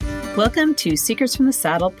Welcome to Secrets from the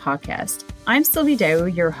Saddle podcast. I'm Sylvie Dow,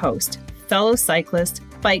 your host, fellow cyclist,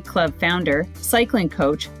 bike club founder, cycling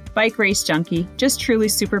coach, bike race junkie, just truly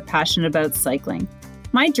super passionate about cycling.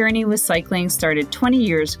 My journey with cycling started 20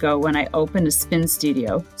 years ago when I opened a spin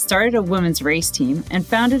studio, started a women's race team, and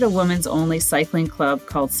founded a women's only cycling club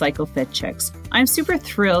called Cycle Fit Chicks. I'm super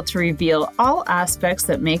thrilled to reveal all aspects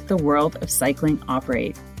that make the world of cycling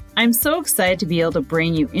operate. I'm so excited to be able to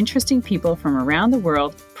bring you interesting people from around the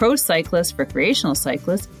world, pro cyclists, recreational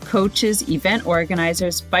cyclists, coaches, event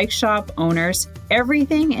organizers, bike shop owners,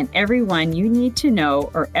 everything and everyone you need to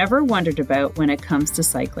know or ever wondered about when it comes to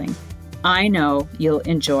cycling. I know you'll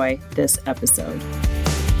enjoy this episode.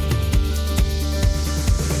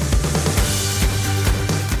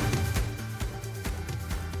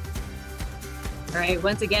 All right,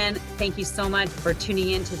 once again, thank you so much for tuning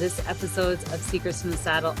in to this episode of Secrets from the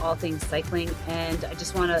Saddle, all things cycling. And I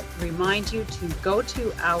just want to remind you to go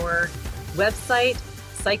to our website,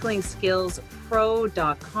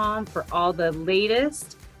 cyclingskillspro.com, for all the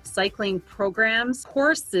latest cycling programs,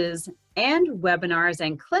 courses, and webinars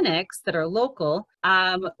and clinics that are local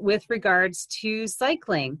with regards to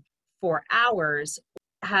cycling. For hours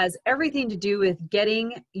has everything to do with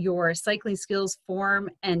getting your cycling skills, form,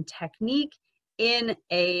 and technique in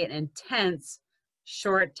an intense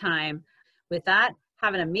short time. With that,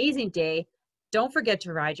 have an amazing day. Don't forget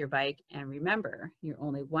to ride your bike, and remember, you're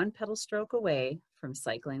only one pedal stroke away from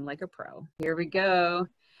cycling like a pro. Here we go.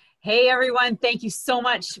 Hey everyone, thank you so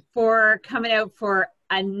much for coming out for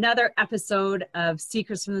another episode of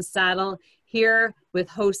Secrets from the Saddle here with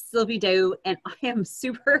host Sylvie Dow, and I am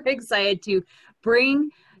super excited to bring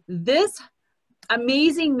this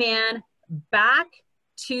amazing man back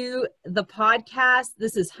to the podcast.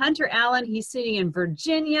 This is Hunter Allen. He's sitting in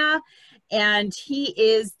Virginia, and he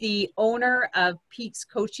is the owner of Peaks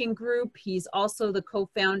Coaching Group. He's also the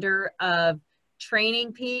co-founder of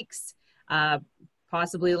Training Peaks.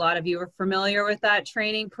 Possibly a lot of you are familiar with that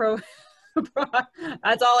training program.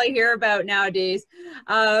 That's all I hear about nowadays.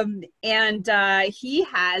 He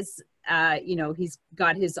has, he's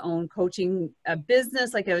got his own coaching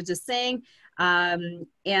business, like I was just saying,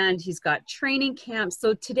 and he's got training camps.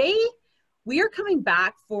 So today we are coming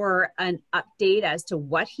back for an update as to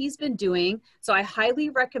what he's been doing. So I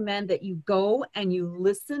highly recommend that you go and you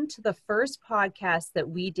listen to the first podcast that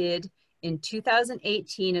we did in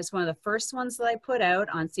 2018. It's one of the first ones that I put out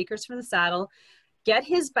on Secrets from the Saddle. Get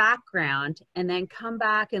his background and then come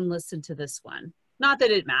back and listen to this one. Not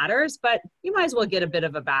that it matters, but you might as well get a bit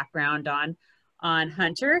of a background on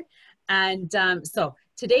Hunter. And so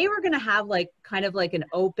today we're going to have kind of an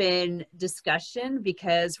open discussion,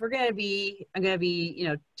 because Hunter's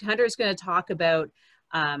going to talk about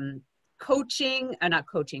coaching, not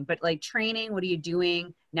coaching, but like training. What are you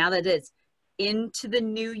doing now that it's into the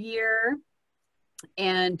new year?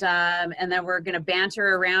 And then we're going to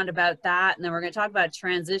banter around about that. And then we're going to talk about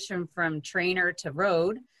transition from trainer to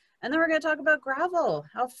road. And then we're going to talk about gravel.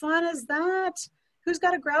 How fun is that? Who's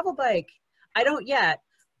got a gravel bike? I don't yet,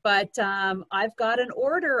 but I've got an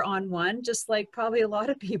order on one, just like probably a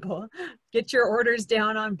lot of people. Get your orders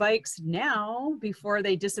down on bikes now before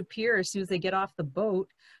they disappear as soon as they get off the boat,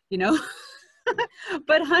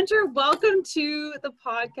 But Hunter, welcome to the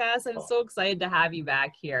podcast. I'm so excited to have you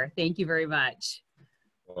back here. Thank you very much.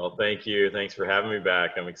 Well, thank you. Thanks for having me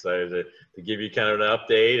back. I'm excited to give you kind of an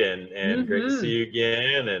update, and great to see you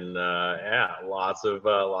again. And lots of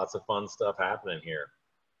fun stuff happening here.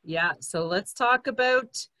 Yeah. So let's talk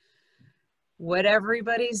about what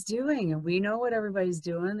everybody's doing. And we know what everybody's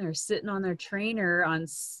doing. They're sitting on their trainer on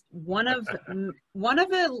one of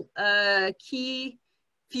the key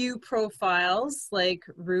few profiles, like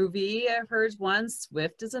Ruby, I've heard one.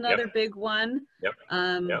 Swift is another big one.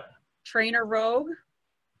 Trainer Rogue.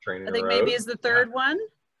 I think maybe is the third one.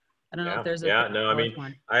 I don't know if there's a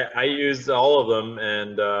one. I used all of them,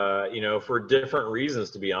 and for different reasons,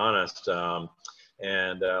 to be honest. I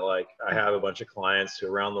have a bunch of clients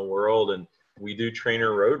around the world, and we do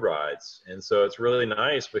trainer road rides, and so it's really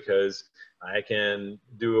nice because I can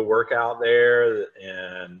do a workout there,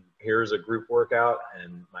 and here's a group workout,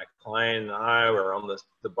 and my client and I are on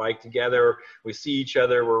the bike together. We see each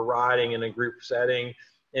other. We're riding in a group setting.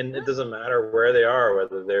 And it doesn't matter where they are,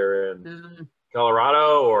 whether they're in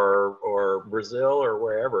Colorado or Brazil or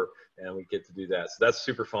wherever, and we get to do that. So that's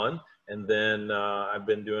super fun. And then I've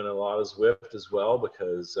been doing a lot of Zwift as well,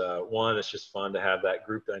 because one, it's just fun to have that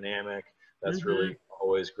group dynamic. That's really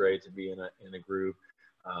always great to be in a group.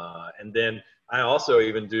 And then I also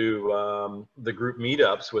even do the group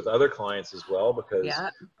meetups with other clients as well, because Yeah.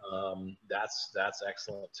 that's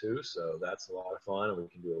excellent too. So that's a lot of fun, and we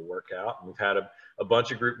can do a workout. And we've had a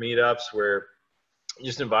bunch of group meetups where you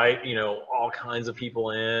just invite, you know, all kinds of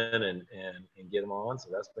people in and get them on. So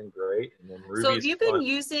that's been great. And then So Ruby's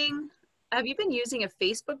fun. have you been using a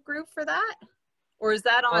Facebook group for that? Or is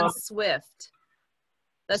that on Swift?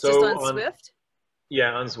 That's just on Swift?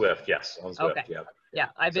 Yeah, on Zwift. Yes, on Zwift. Okay. Yeah. Yeah,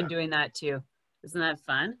 I've been doing that too. Isn't that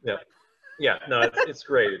fun? Yeah. Yeah. No, it's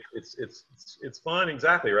great. It's fun.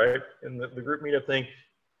 Exactly. Right. And the group meetup thing,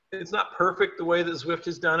 it's not perfect the way that Zwift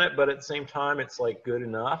has done it, but at the same time, it's like good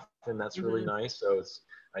enough, and that's really nice. So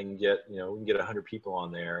I can get, you know, we can get 100 people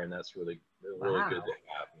on there, and that's really good to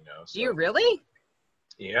have, you know. So, do you really?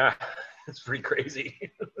 Yeah, it's pretty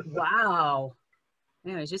crazy. Wow.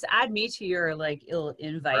 Anyways, just add me to your like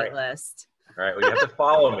invite list. All right. Well, you have to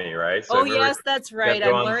follow me, right? So yes, that's right.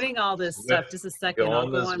 I'm learning all this stuff. Just a second. I'll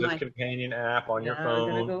go on the Zwift Companion app on your phone.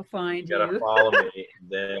 I'm gonna go find you. You gotta follow me.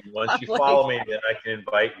 Then once you follow me, then I can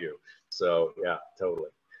invite you. So yeah, totally.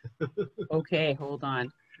 Okay, hold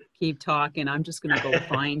on. Keep talking. I'm just gonna go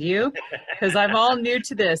find you because I'm all new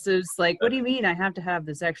to this. It's like, what do you mean I have to have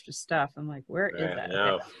this extra stuff? I'm like, where is that?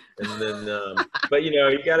 No. And then, but you know,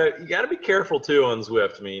 you gotta be careful too on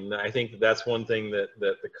Zwift. I mean, I think that's one thing that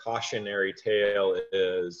the cautionary tale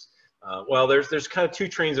is. Well, there's kind of two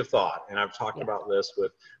trains of thought, and I've talked about this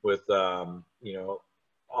with you know,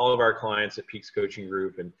 all of our clients at Peaks Coaching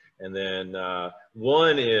Group, and then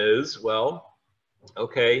one is, well,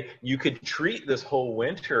 okay, you could treat this whole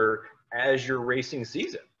winter as your racing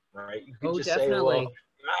season, right? You could just say, well,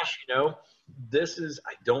 gosh, you know,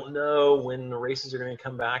 I don't know when the races are going to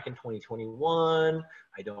come back in 2021.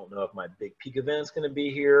 I don't know if my big peak event's going to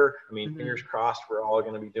be here. I mean, fingers crossed, we're all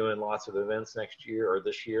going to be doing lots of events next year or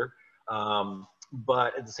this year.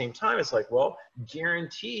 But at the same time, it's like, well,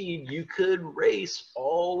 guaranteed you could race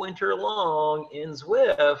all winter long in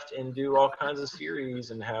Zwift and do all kinds of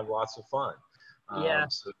series and have lots of fun.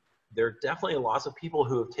 So there are definitely lots of people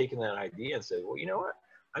who have taken that idea and said, well, you know what?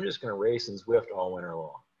 I'm just going to race in Zwift all winter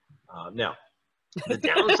long. Now, the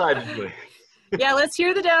downside of doing yeah, let's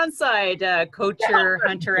hear the downside, Coacher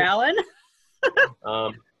Hunter Allen.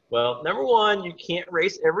 Well, number one, you can't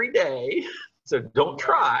race every day, so don't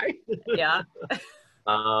try. Yeah.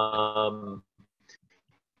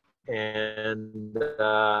 And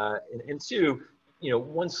two, you know,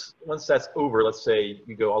 once that's over, let's say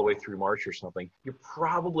you go all the way through March or something, you're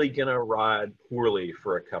probably gonna ride poorly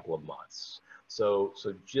for a couple of months. So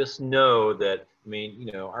just know that, I mean,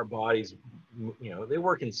 you know, our bodies, you know, they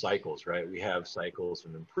work in cycles, right? We have cycles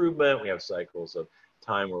of improvement, we have cycles of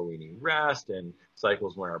time where we need rest, and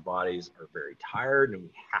cycles when our bodies are very tired and we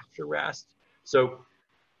have to rest. So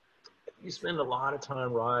if you spend a lot of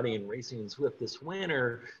time riding and racing in Zwift this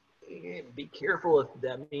winter, be careful if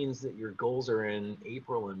that means that your goals are in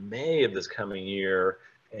April and May of this coming year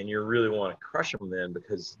and you really want to crush them then,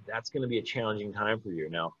 because that's going to be a challenging time for you.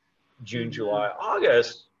 Now, June, July,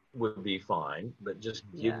 August would be fine, but just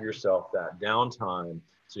give yourself that downtime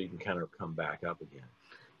so you can kind of come back up again.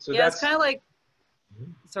 So that's kind of like,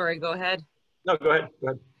 sorry, go ahead. No, go ahead.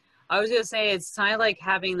 I was going to say, it's kind of like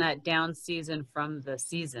having that down season from the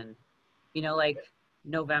season, you know, like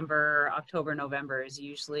October, November is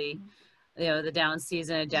usually, you know, the down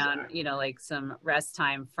season, you know, like some rest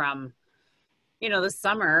time from, you know, the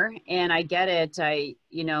summer. And I get it.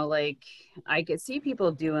 You know, like I could see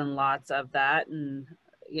people doing lots of that, and,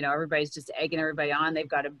 you know, everybody's just egging everybody on. They've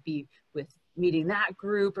got to be with meeting that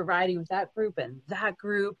group or riding with that group and that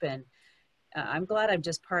group. And I'm glad I'm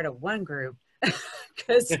just part of one group,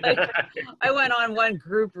 because I went on one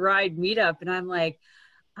group ride meetup and I'm like,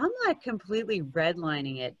 I'm not completely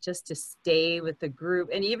redlining it just to stay with the group.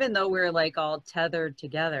 And even though we're like all tethered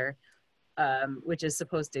together, which is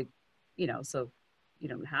supposed to, you know, so you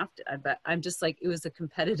don't have to, but I'm just like, it was a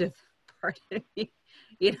competitive part of me,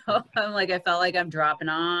 you know. I'm like, I felt like I'm dropping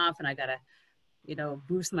off and I gotta, you know,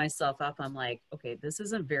 boost myself up. I'm like, okay, this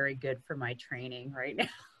isn't very good for my training right now.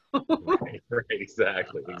 Right,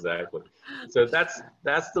 exactly. So that's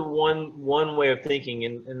the one way of thinking,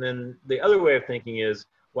 and then the other way of thinking is,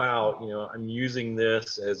 wow, you know, I'm using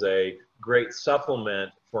this as a great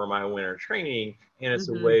supplement for my winter training, and it's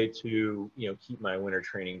a way to, you know, keep my winter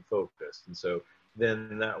training focused. And so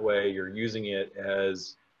then that way you're using it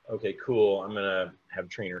as, okay, cool, I'm gonna have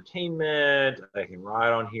trainer-tainment, I can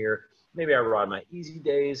ride on here. Maybe I ride my easy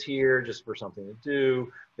days here just for something to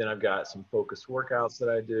do. Then I've got some focused workouts that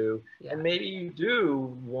I do. And maybe you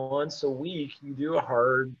do once a week, you do a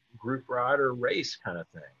hard group ride or race kind of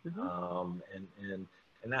thing. And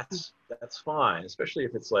And that's fine, especially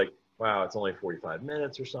if it's like, wow, it's only 45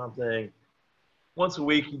 minutes or something. Once a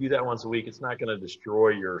week, you do that once a week. It's not going to destroy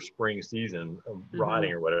your spring season of Mm-hmm.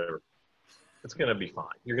 riding or whatever. It's going to be fine.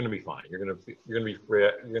 You're going to be fine. You're going to be fit. You're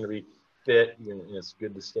going to be fit. It's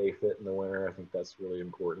good to stay fit in the winter. I think that's really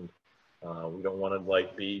important. We don't want to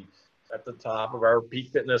like be at the top of our peak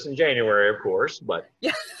fitness in January, of course, but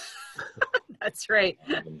Yeah, that's right.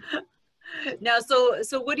 um, Now, so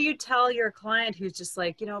what do you tell your client who's just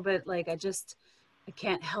like, but like I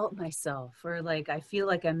can't help myself, or like I feel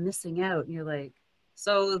like I'm missing out, and you're like,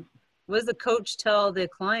 so what does the coach tell the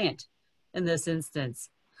client in this instance?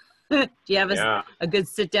 Do you have yeah. a good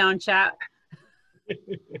sit down chat?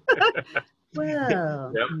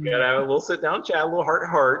 Well, Yep, gotta have a little sit down chat, a little heart to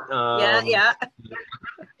heart. yeah, yeah.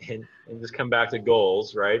 And just come back to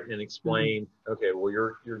goals, right? And Mm-hmm. explain, okay, well,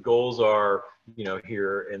 your goals are,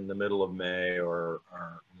 here in the middle of May or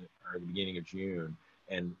the beginning of June.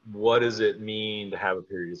 And what does it mean to have a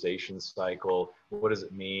periodization cycle? What does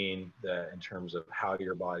it mean that in terms of how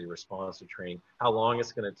your body responds to training, how long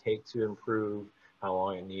it's going to take to improve, how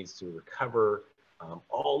long it needs to recover,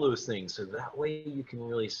 all those things. So that way you can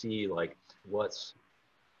really see like what's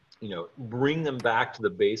bring them back to the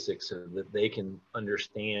basics so that they can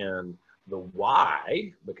understand the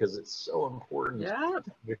why, because it's so important Yeah.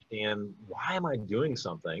 to understand why am I doing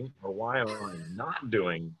something or why am I not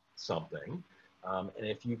doing something. And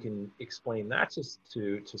if you can explain that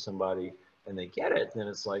to somebody and they get it, then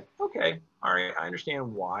it's like, okay, all right, I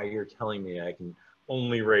understand why you're telling me I can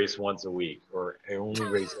only race once a week or I only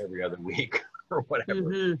race every other week or whatever.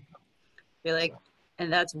 Mm-hmm. You're like, So.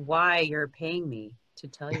 and that's why you're paying me to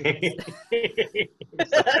tell you this. Exactly.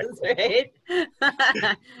 That's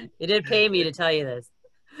right. You did pay me to tell you this.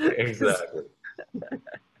 Exactly.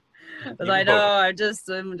 Because Keep I it know focused.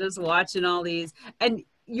 I'm just watching all these. And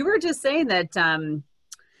you were just saying that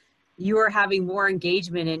you are having more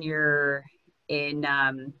engagement in your in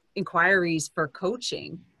inquiries for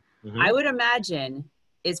coaching. I Hmm. would imagine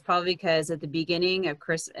it's probably because at the beginning of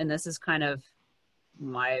Christmas, and this is kind of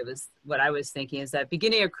what I was thinking is that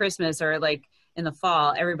beginning of Christmas or like in the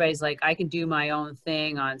fall, everybody's like, I can do my own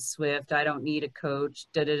thing on Swift. I don't need a coach.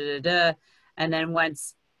 Da da da da. And then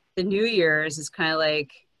once the New Year's is kind of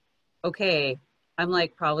like, okay, I'm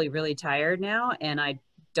like probably really tired now, and I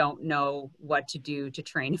don't know what to do to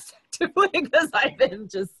train effectively because I've been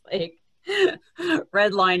just like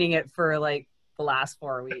redlining it for like the last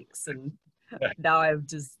 4 weeks, and now I'm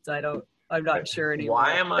not sure Why anymore.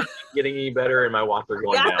 am I not getting any better and my watts are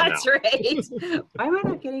going Yeah, down now? that's right. Why am I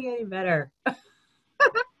not getting any better?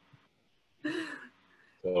 Has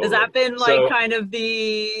Totally. that been like So kind of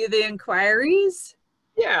the inquiries?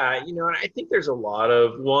 yeah, and I think there's a lot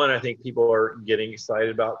of one. I think people are getting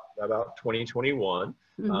excited about 2021.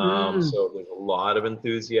 Mm-hmm. So there's a lot of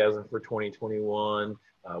enthusiasm for 2021,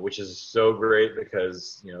 which is so great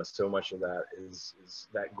because so much of that is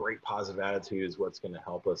that great positive attitude is what's going to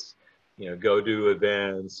help us, go do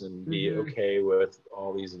events and be Mm-hmm. okay with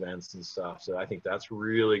all these events and stuff. So I think that's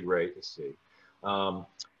really great to see. Um,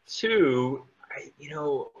 Two,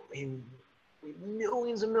 in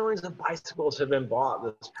millions and millions of bicycles have been bought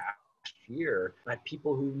this past year by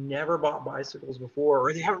people who never bought bicycles before,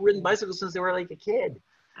 or they haven't ridden bicycles since they were like a kid,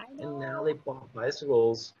 I and now know. they bought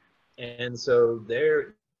bicycles, and so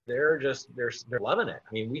they're loving it.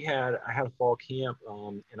 I mean, I had a fall camp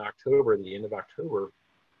in October, the end of October.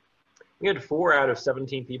 We had 4 out of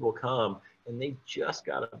 17 people come, and they just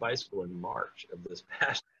got a bicycle in March of this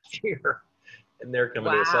past year, and they're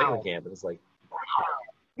coming to the cycling Wow. camp, and it's like,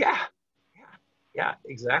 yeah, yeah, yeah,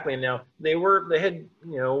 exactly. And now they had,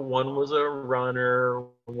 one was a runner,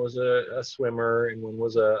 one was a swimmer, and one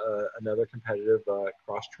was another competitive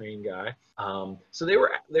cross-trained guy. So they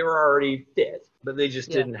were already fit, but they just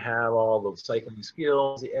Yeah. didn't have all the cycling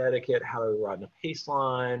skills, the etiquette, how to ride in a pace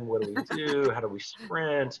line, what do we do, how do we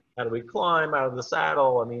sprint, how do we climb out of the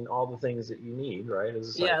saddle? I mean, all the things that you need, right,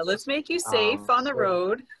 as a Yeah, let's cyclist. make you safe on the So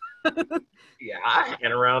road. yeah,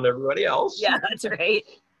 and around everybody else. Yeah, that's right.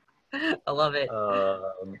 I love it.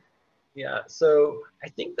 Um, yeah, so I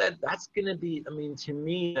think that's going to be. I mean, to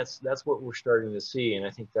me, that's what we're starting to see, and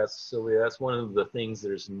I think that's Sylvia. That's one of the things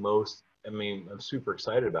that is most. I mean, I'm super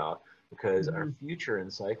excited about because our Mm-hmm. future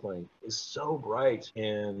in cycling is so bright,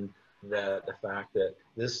 and that the fact that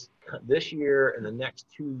this year and the next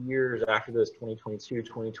 2 years after this, 2022,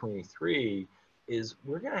 2023, is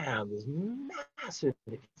we're going to have this massive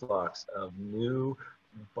influx of new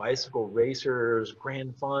bicycle racers,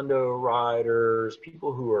 Grand Fondo riders,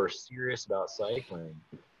 people who are serious about cycling.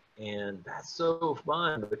 And that's so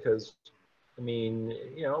fun because I mean,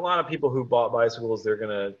 you know, a lot of people who bought bicycles, they're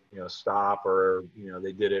gonna, you know, stop, or, you know,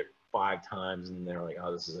 they did it 5 times and they're like,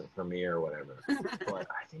 oh, this isn't for me or whatever. But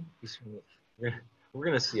I think we're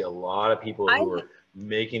gonna see a lot of people I who are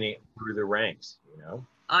making it through the ranks, you know?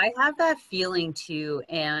 I have that feeling too.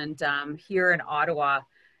 And here in Ottawa,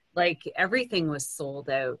 like everything was sold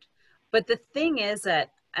out. But the thing is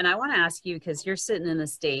that, and I want to ask you because you're sitting in the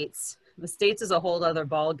States. The States is a whole other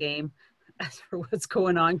ball game as for what's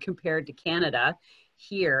going on compared to Canada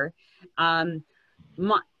here. Um,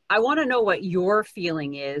 I want to know what your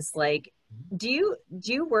feeling is. Like, do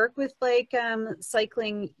you work with like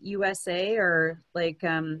Cycling USA or like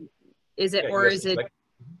is it Yeah, or US is it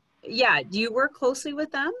yeah, do you work closely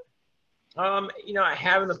with them? You know, I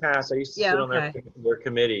have in the past. I used to Yeah, sit on okay. their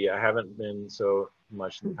committee. I haven't been so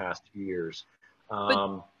much in the past 2 years.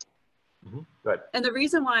 But But and the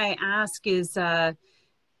reason why I ask is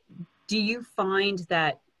do you find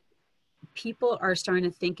that people are starting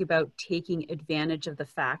to think about taking advantage of the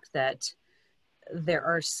fact that there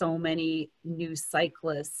are so many new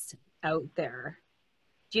cyclists out there?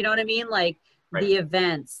 Do you know what I mean? Like right, the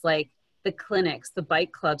events, like the clinics, the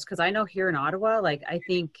bike clubs. Because I know here in Ottawa, like I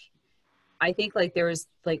think like there was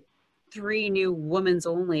like 3 new women's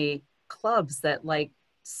only clubs that like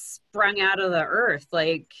sprung out of the earth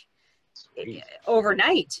like sweet,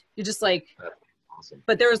 overnight. You're just like, that's awesome.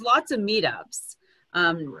 but there was lots of meetups.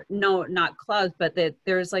 Right. No, not clubs, but that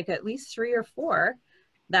there's like at least 3 or 4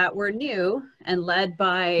 that were new and led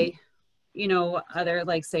by, other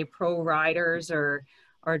like say pro riders or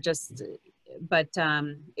just, but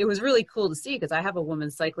it was really cool to see because I have a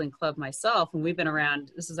women's cycling club myself and we've been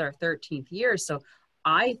around, this is our 13th year. So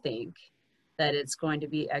I think that it's going to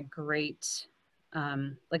be a great,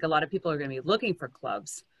 like a lot of people are going to be looking for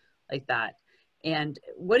clubs like that. And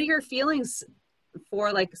what are your feelings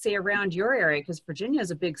for like, say around your area? Because Virginia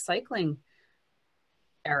is a big cycling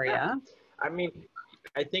Yeah. area. I mean,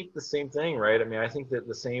 I think the same thing, right? I mean, I think that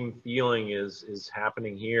the same feeling is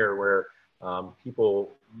happening here, where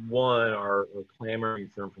people, one, are clamoring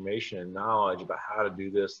for information and knowledge about how to do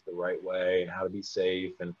this the right way and how to be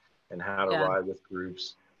safe and how to Yeah. ride with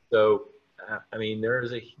groups. So, I mean, there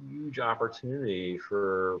is a huge opportunity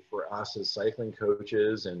for us as cycling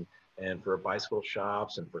coaches and for bicycle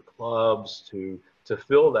shops and for clubs to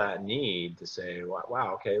fill that need to say,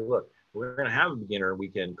 wow, okay, look, we're going to have a beginner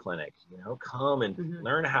weekend clinic, you know, come and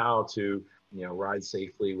learn how to, you know, ride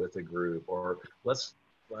safely with a group, or let's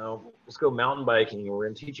go mountain biking and we're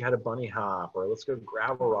going to teach you how to bunny hop, or let's go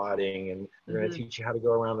gravel riding and we're going to teach you how to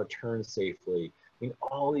go around the turn safely. I mean,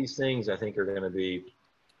 all these things I think are going to be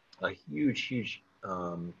a huge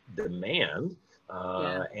demand.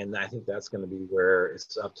 And I think that's going to be where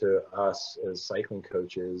it's up to us as cycling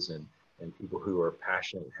coaches and people who are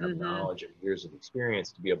passionate and have knowledge and years of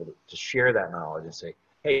experience to be able to share that knowledge and say,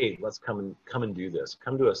 hey, let's come and do this.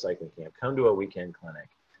 Come to a cycling camp. Come to a weekend clinic.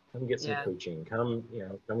 Come get some coaching. Come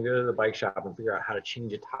go to the bike shop and figure out how to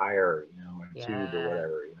change a tire, you know, or a tube or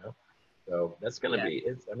whatever, you know. So that's going to be,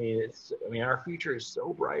 I mean, our future is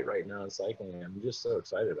so bright right now in cycling. I'm just so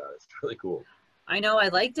excited about it. It's really cool. I know. I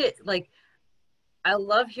liked it. Like, I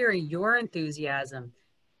love hearing your enthusiasm.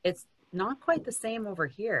 It's not quite the same over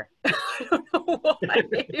here. I don't know why,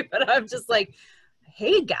 but I'm just like,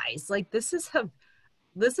 hey guys, like this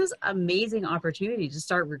is amazing opportunity to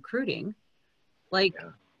start recruiting, like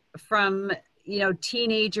from,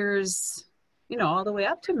 teenagers, all the way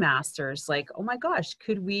up to masters. Like, oh my gosh,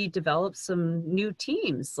 could we develop some new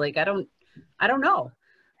teams? Like, I don't know,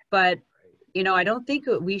 but I don't think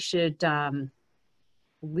we should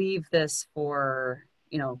leave this for,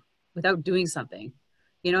 without doing something.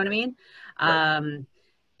 You know what I mean? Right.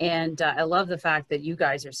 And I love the fact that you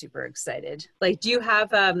guys are super excited. Like, do you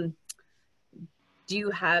have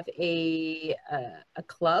a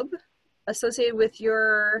club associated with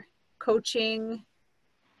your coaching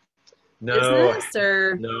business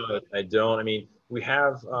or? No, I don't. I mean, we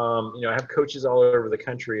have, I have coaches all over the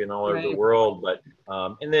country and all over the world, but,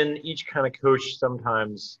 and then each kind of coach,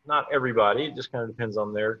 sometimes, not everybody, it just kind of depends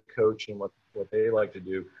on their coach and what they like to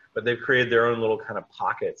do, but they've created their own little kind of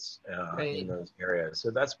pockets in those areas.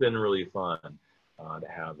 So that's been really fun to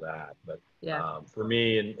have that. But for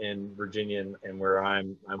me in Virginia and where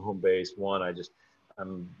I'm home based,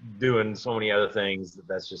 I'm doing so many other things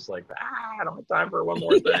that's just like, I don't have time for one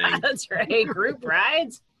more thing. Yeah, that's right. Group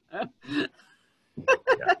rides.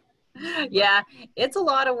 Yeah, it's a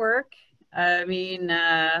lot of work. I mean,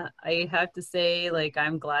 I have to say, like,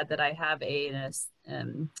 I'm glad that I have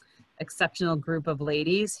an exceptional group of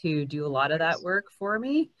ladies who do a lot of that work for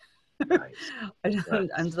me. Nice.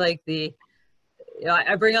 I'm like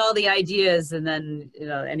I bring all the ideas, and then,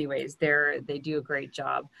 anyways, they do a great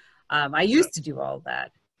job. I used to do all of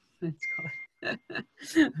that. I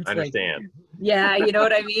It's like, understand. yeah, you know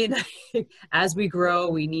what I mean? As we grow,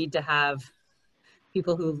 we need to have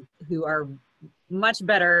people who are much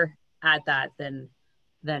better at that than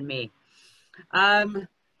me. All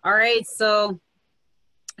right. So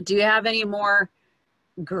do you have any more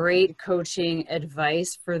great coaching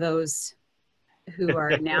advice for those who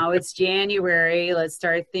are now it's January? Let's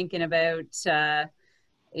start thinking about, how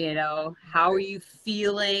are you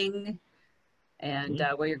feeling, and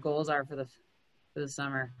what your goals are for the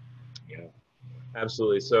summer. Yeah.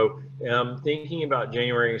 Absolutely. So, thinking about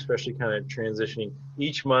January, especially kind of transitioning,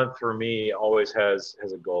 each month for me always has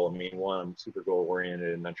a goal. I mean, one, I'm super goal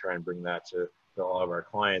oriented, and I try and bring that to all of our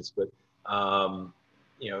clients. But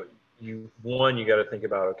you got to think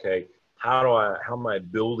about, okay, how am I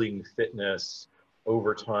building fitness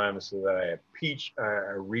over time so that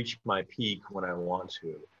I reach my peak when I want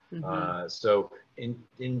to. So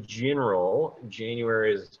in general,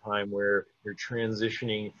 January is a time where you're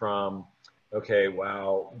transitioning from, okay,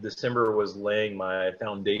 wow, December was laying my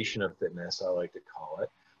foundation of fitness, I like to call it.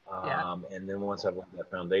 And then once I've laid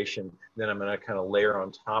that foundation, then I'm going to kind of layer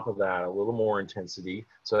on top of that a little more intensity.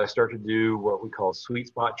 So I start to do what we call sweet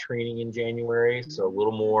spot training in January. So a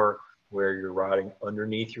little more where you're riding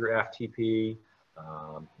underneath your FTP.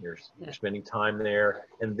 You're spending time there.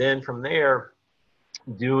 And then from there,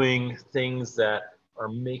 doing things that are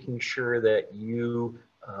making sure that you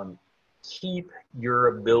keep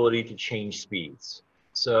your ability to change speeds.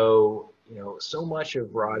 So, so much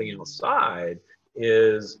of riding outside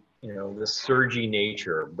is, this surgy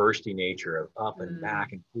nature, bursty nature of up and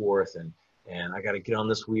back and forth, and I got to get on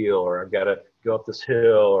this wheel, or I've got to go up this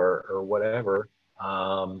hill, or whatever.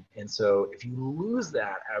 And so if you lose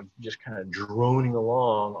that of just kind of droning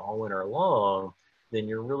along all winter long, then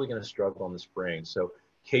you're really going to struggle on the spring. So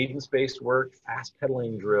cadence-based work, fast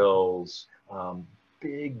pedaling drills,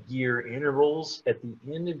 big gear intervals at the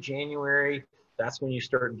end of January. That's when you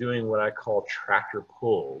start doing what I call tractor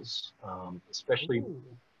pulls, especially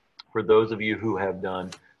for those of you who have done,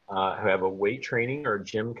 who have a weight training or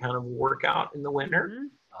gym kind of workout in the winter.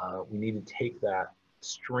 We need to take that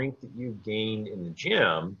strength that you gained in the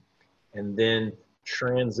gym and then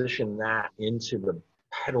transition that into the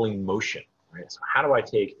pedaling motion, right? So how do I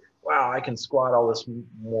take, wow, I can squat all this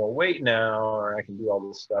more weight now, or I can do all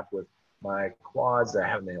this stuff with my quads that I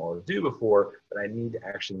haven't been able to do before, but I need to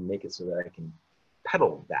actually make it so that I can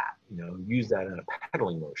pedal that, use that in a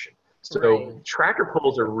pedaling motion. So tractor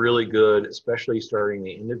pulls are really good, especially starting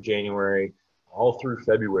the end of January all through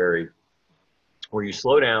February, where you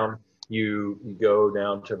slow down, you go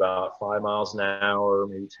down to about 5 miles an hour,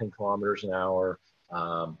 maybe 10 kilometers an hour.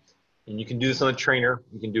 And you can do this on a trainer.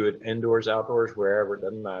 You can do it indoors, outdoors, wherever, it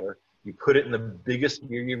doesn't matter. You put it in the biggest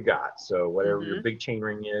gear you've got. So whatever your big chain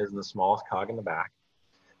ring is and the smallest cog in the back.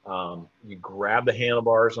 You grab the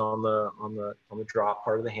handlebars on the drop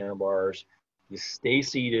part of the handlebars. You stay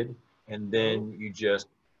seated, and then you just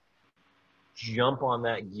jump on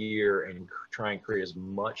that gear and try and create as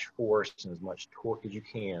much force and as much torque as you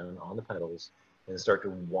can on the pedals, and start to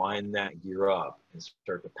wind that gear up and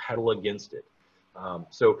start to pedal against it.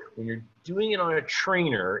 So when you're doing it on a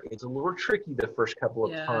trainer, it's a little tricky the first couple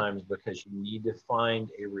of times, because you need to find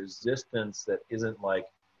a resistance that isn't like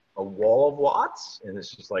a wall of watts and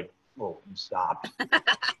it's just like, oh, stop.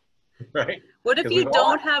 Right? What if you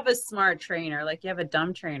don't have a smart trainer, like you have a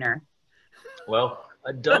dumb trainer? Well,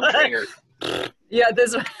 a dumb trainer. Yeah,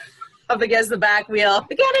 this one up against the back wheel.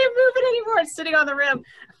 I can't even move it anymore. It's sitting on the rim.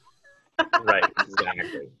 Right,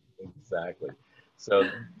 exactly. So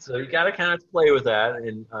you got to kind of play with that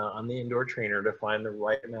and on the indoor trainer to find the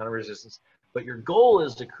right amount of resistance. But your goal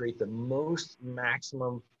is to create the most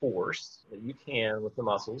maximum force that you can with the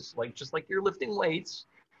muscles, just like you're lifting weights,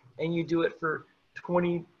 and you do it for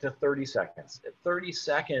 20 to 30 seconds. At 30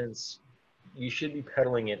 seconds, you should be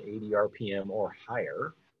pedaling at 80 RPM or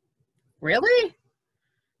higher. Really?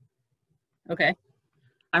 Okay.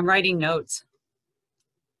 I'm writing notes.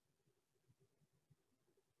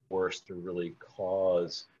 Force to really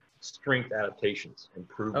cause strength adaptations,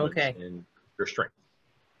 improvements in your strength.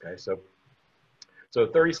 Okay, so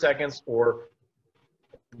 30 seconds or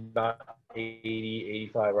about 80,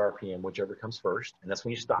 85 RPM, whichever comes first, and that's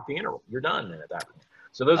when you stop the interval. You're done then at that point.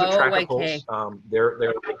 So those are tractor pulls. They're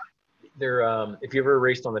if you ever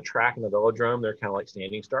raced on the track in the velodrome, they're kind of like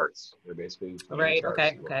standing starts. They're basically right.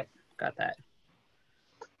 Okay, got that.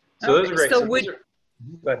 So those are great. So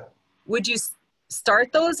would you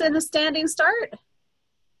start those in a standing start?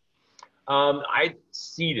 I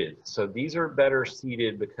seated. So these are better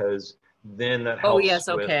seated because then that Oh, helps yes.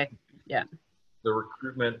 with Okay. Yeah. the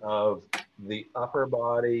recruitment of the upper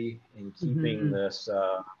body and keeping Hmm. this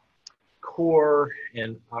core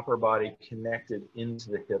and upper body connected into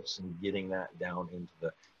the hips and getting that down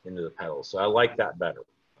into the pedals. So I like that better.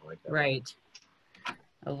 I like that better. Right.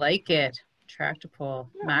 I like it. Tractor pull,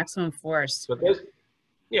 Yeah. maximum force. But those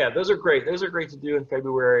are great. Those are great to do in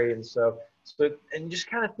February and stuff. So, and just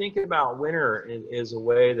kind of think about winter is a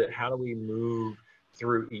way that how do we move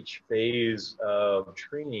through each phase of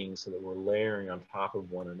training so that we're layering on top of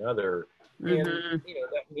one another. And, Hmm.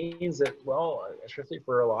 that means that, well, especially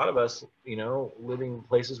for a lot of us, living in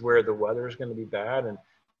places where the weather is going to be bad and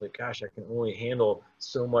like, gosh, I can only handle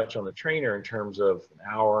so much on the trainer in terms of an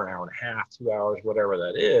hour and a half, 2 hours, whatever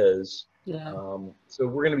that is. Yeah. So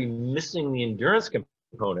we're going to be missing the endurance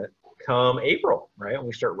component come April, right? When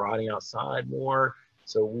we start riding outside more.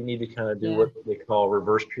 So we need to kind of do Yeah. what they call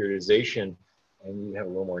reverse periodization, and you have a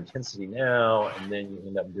little more intensity now, and then you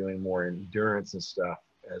end up doing more endurance and stuff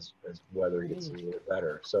as weather gets a little bit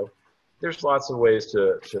better. So there's lots of ways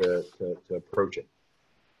to approach it.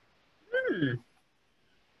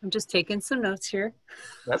 I'm just taking some notes here.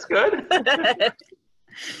 That's good.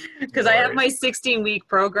 Because I have my 16-week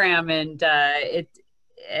program, and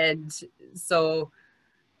so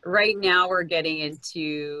right now we're getting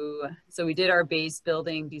into, so we did our base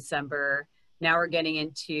building December. Now we're getting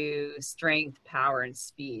into strength, power, and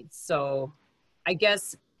speed. So I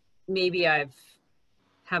guess maybe I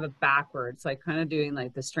have it backwards, like kind of doing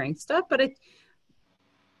like the strength stuff, but I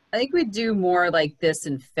think we do more like this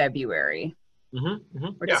in February. We're Yeah.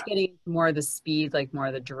 just getting more of the speed, like more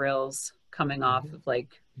of the drills coming off of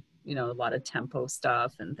like, a lot of tempo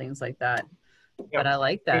stuff and things like that. But I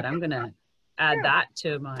like that. I'm going to add that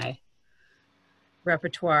to my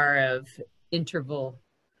repertoire of interval.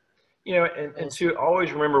 And to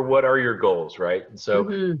always remember what are your goals, right? And so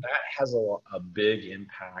Mm-hmm. that has a big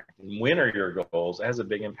impact. And when are your goals? It has a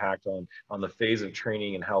big impact on the phase of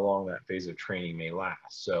training and how long that phase of training may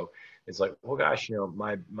last. So it's like, well, gosh,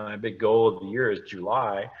 my big goal of the year is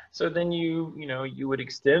July. So then you would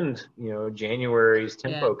extend, January's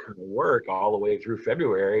tempo kind of work all the way through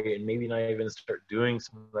February, and maybe not even start doing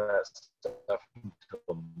some of that stuff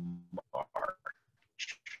until March.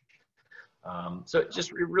 So it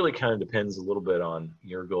really kind of depends a little bit on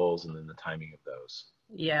your goals and then the timing of those.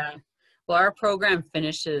 Yeah. Well, our program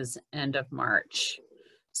finishes end of March.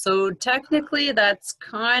 So technically that's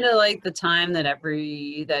kind of like the time that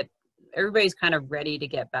everybody's kind of ready to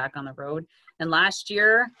get back on the road. And last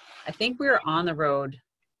year, I think we were on the road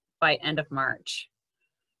by end of March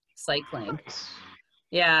cycling. Nice.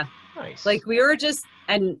 Yeah. Nice. Like we were just,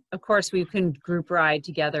 and of course we couldn't group ride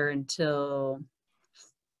together until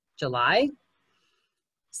July.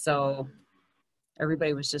 So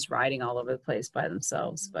everybody was just riding all over the place by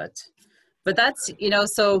themselves. But that's,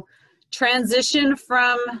 so transition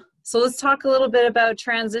from, so let's talk a little bit about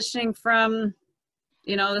transitioning from,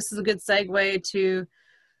 this is a good segue to,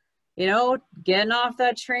 getting off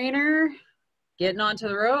that trainer, getting onto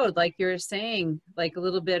the road, like you're saying, like a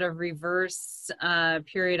little bit of reverse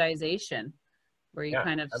periodization where you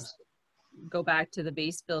kind of go back to the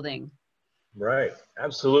base building. Right.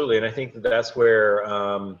 Absolutely. And I think that's where,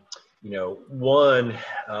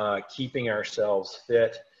 keeping ourselves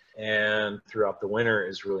fit and throughout the winter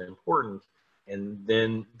is really important. And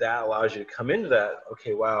then that allows you to come into that,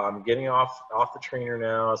 okay, wow, I'm getting off the trainer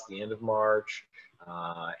now. It's the end of March,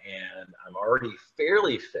 and I'm already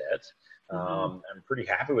fairly fit. I'm pretty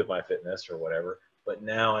happy with my fitness or whatever, but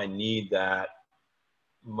now I need that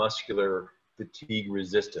muscular fatigue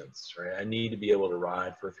resistance, right? I need to be able to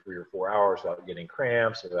ride for 3 or 4 hours without getting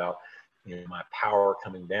cramps, without my power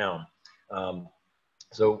coming down.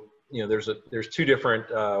 So there's two different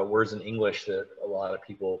words in English that a lot of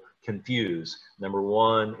people confuse. Number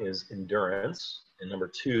one is endurance, and number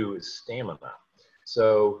two is stamina.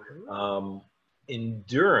 So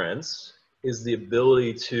endurance is the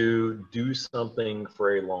ability to do something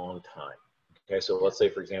for a long time. Okay, so let's say,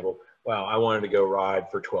 for example, wow, I wanted to go ride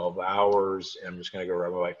for 12 hours, and I'm just going to go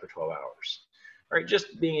ride my bike for 12 hours. All right,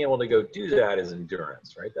 just being able to go do that is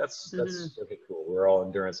endurance, right? That's okay, cool. We're all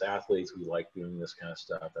endurance athletes. We like doing this kind of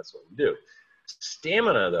stuff. That's what we do.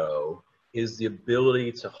 Stamina, though, is the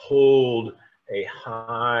ability to hold a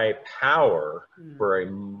high power for a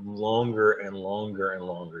longer and longer and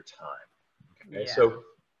longer time. Okay, so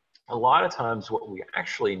a lot of times what we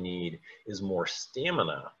actually need is more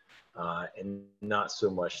stamina. And not so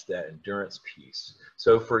much that endurance piece.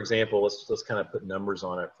 So, for example, let's kind of put numbers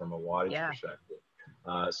on it from a wattage perspective.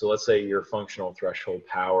 So, let's say your functional threshold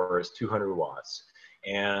power is 200 watts,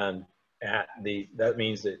 and that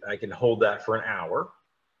means that I can hold that for an hour,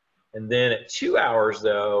 And then at 2 hours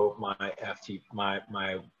though, my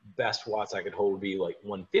my best watts I could hold would be like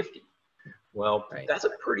 150. Well, Right. that's a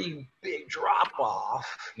pretty big drop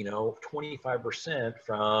off, 25%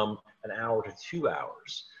 from an hour to 2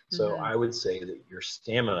 hours. So I would say that your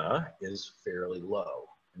stamina is fairly low.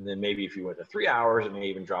 And then maybe if you went to 3 hours, it may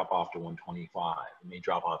even drop off to 125. It may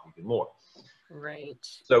drop off even more. Right.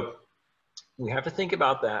 So we have to think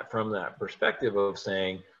about that from that perspective of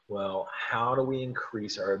saying, well, how do we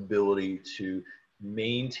increase our ability to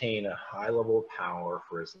maintain a high level of power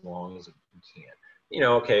for as long as we can?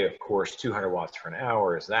 Okay, of course, 200 watts for an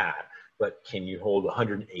hour is that, but can you hold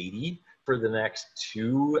 180 for the next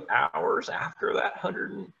 2 hours after that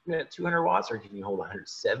 200 watts, or can you hold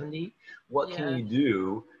 170? What can you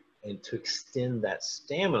do and to extend that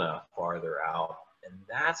stamina farther out? And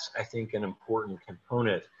that's, I think, an important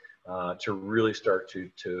component to really start to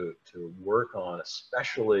work on,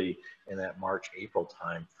 especially in that March-April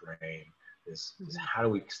time frame, is how do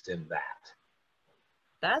we extend that?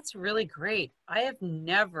 That's really great. I have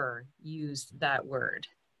never used that word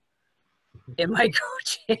in my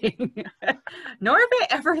coaching, nor have I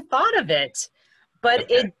ever thought of it, but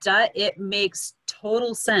it makes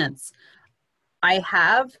total sense. I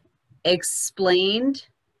have explained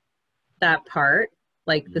that part,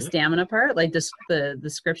 like the stamina part, like the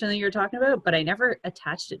description that you're talking about, but I never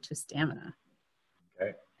attached it to stamina.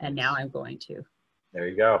 Okay. And now I'm going to. There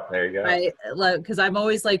you go. There you go. Because I'm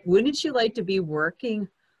always like, wouldn't you like to be working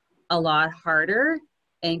a lot harder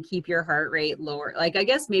and keep your heart rate lower? Like, I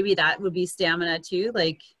guess maybe that would be stamina too.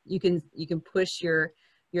 Like you can push your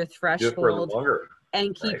threshold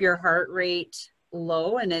and keep your heart rate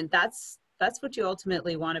low. And then that's what you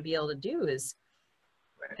ultimately want to be able to do is,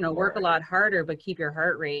 work a lot harder, but keep your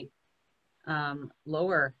heart rate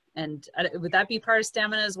lower. And would that be part of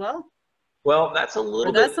stamina as well? Well, that's a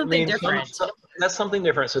little bit, something different. That's something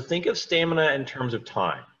different. So think of stamina in terms of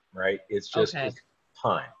time, right? It's just it's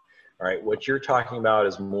time, right? What you're talking about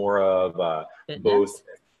is more of both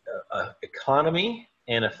economy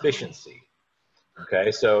and efficiency.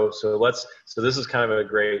 Okay, so this is kind of a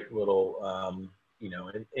great little,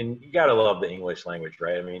 and you gotta love the English language,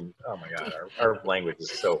 right? I mean, oh my God, our language is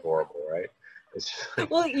so horrible, right? It's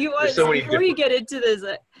well, before you get into this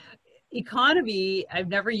economy, I've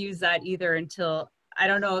never used that either until, I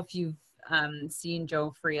don't know if you've seen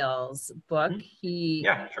Joe Friel's book. So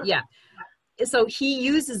he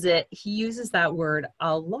uses that word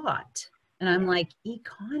a lot. And I'm like,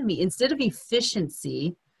 economy, instead of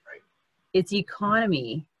efficiency, it's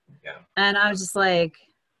economy. Yeah. And I was just like,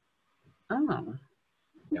 oh,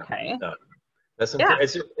 okay. No. That's important.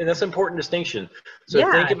 That's an important distinction. So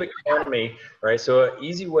think of economy, right? So an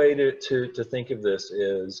easy way to think of this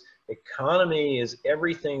is economy is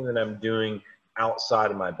everything that I'm doing outside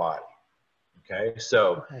of my body. Okay,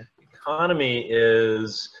 so economy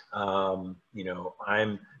is, I'm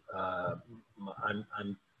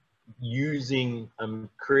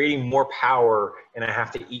creating more power and I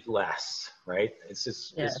have to eat less, right? It's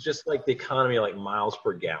just like the economy, like miles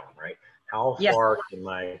per gallon, right? How far can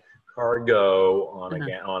my car go on a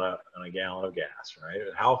gallon of gas, right?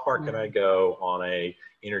 How far can I go on a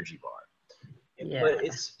energy bar? But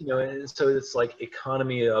it's, so it's like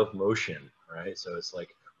economy of motion, right? So it's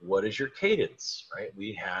like, what is your cadence, right?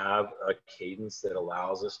 We have a cadence that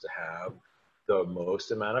allows us to have the most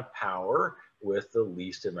amount of power with the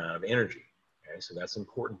least amount of energy. Okay, so that's an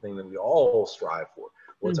important thing that we all strive for.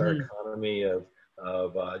 What's our economy of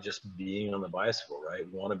just being on the bicycle, right?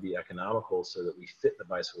 We want to be economical so that we fit the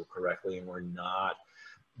bicycle correctly and we're not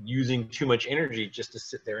using too much energy just to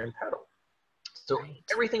sit there and pedal. So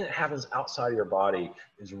everything that happens outside of your body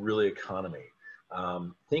is really economy.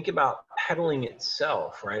 Think about pedaling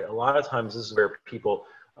itself, right? A lot of times this is where people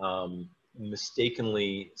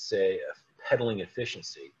mistakenly say pedaling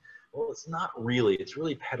efficiency. Well, it's not really. It's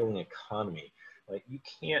really pedaling economy. Like you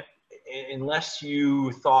can't, unless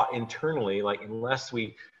you thought internally, like unless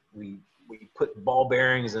we put ball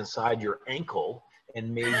bearings inside your ankle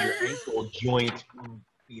and made your ankle joint,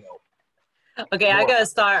 Okay, I gotta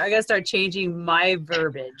start changing my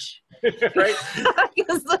verbiage, right?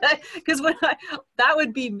 Because that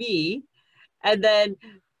would be me, and then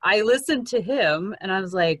I listened to him, and I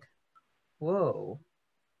was like, "Whoa,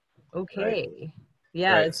 okay,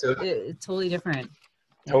 it's totally different."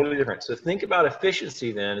 Totally different. So think about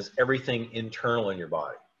efficiency then as everything internal in your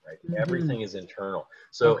body, right? Everything is internal.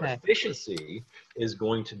 So efficiency is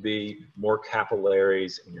going to be more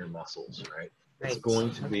capillaries in your muscles, right? It's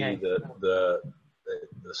going to be the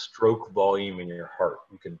stroke volume in your heart.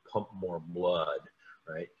 You can pump more blood,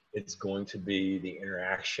 right? It's going to be the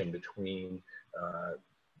interaction between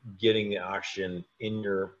getting the oxygen in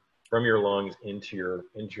your from your lungs into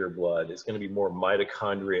your blood. It's going to be more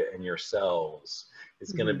mitochondria in your cells.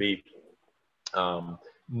 It's going to be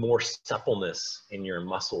more suppleness in your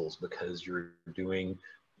muscles because you're doing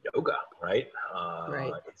yoga, right?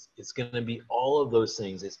 Right. It's going to be all of those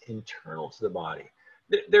things. It's internal to the body.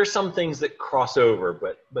 There's some things that cross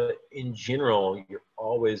over, but in general, you're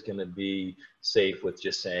always going to be safe with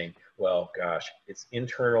just saying, well, gosh, it's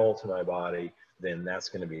internal to my body, then that's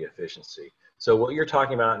going to be efficiency. So what you're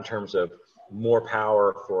talking about in terms of more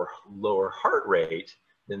power for lower heart rate,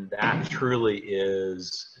 then that truly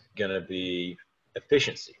is going to be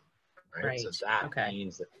efficiency, right? So that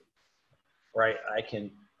means that, right, I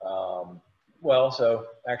can, well, so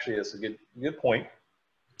actually that's a good point.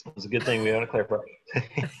 It's a good thing we want to clarify.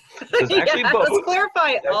 Let's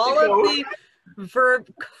clarify all of the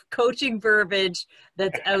coaching verbiage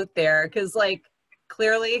that's out there, because like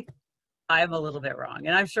clearly I'm a little bit wrong,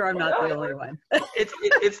 and I'm sure I'm not the only one.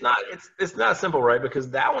 It's not simple, right? Because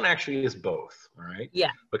that one actually is both, right? Yeah.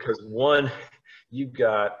 Because one, you've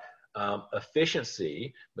got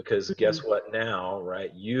efficiency, because guess what now,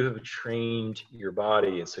 right? You have trained your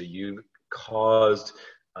body, and so you've caused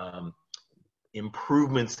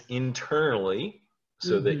improvements internally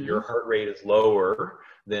so that your heart rate is lower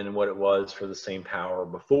than what it was for the same power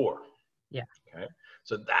before. Yeah. Okay.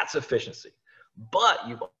 So that's efficiency. But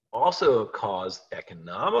you've also caused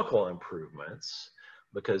economical improvements,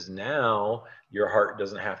 because now your heart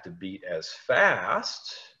doesn't have to beat as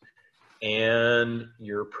fast and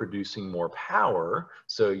you're producing more power.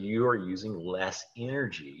 So you are using less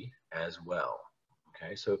energy as well.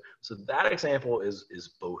 Okay, so that example is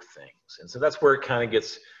both things. And so that's where it kind of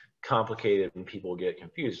gets complicated and people get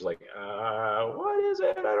confused. Like, what is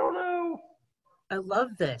it? I don't know. I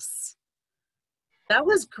love this. That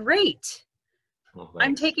was great. Well,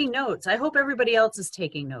 I'm taking notes. I hope everybody else is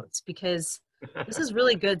taking notes, because this is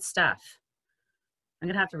really good stuff. I'm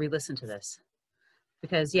going to have to re-listen to this.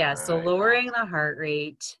 Because, yeah, so lowering the heart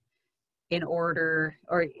rate in order,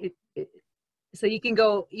 or so you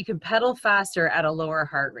can pedal faster at a lower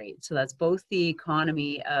heart rate. So that's both the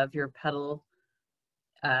economy of your pedal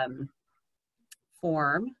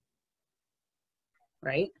form,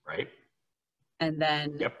 right? Right. And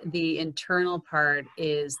then the internal part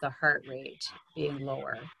is the heart rate being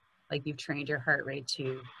lower. Like you've trained your heart rate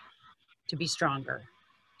to be stronger.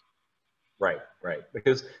 Right.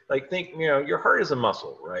 Because like think, your heart is a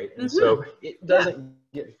muscle, right? And so it doesn't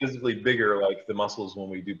get physically bigger like the muscles when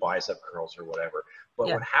we do bicep curls or whatever. But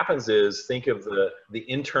what happens is, think of the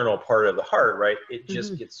internal part of the heart, right? It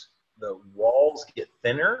just gets, the walls get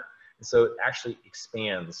thinner. And so it actually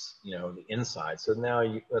expands, the inside. So now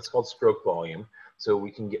that's called stroke volume. So we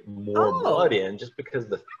can get more blood in just because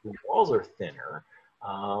the walls are thinner.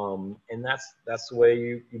 And that's the way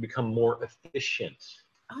you become more efficient.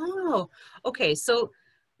 Oh, okay. So,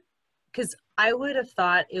 because I would have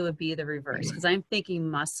thought it would be the reverse, because I'm thinking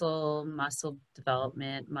muscle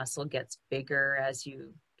development, muscle gets bigger as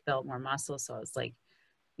you develop more muscle. So it's like,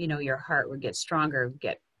 your heart would get stronger,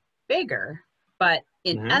 get bigger. But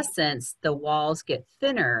in essence, the walls get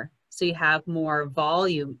thinner. So you have more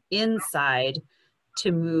volume inside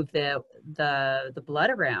to move the blood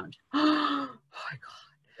around. Oh my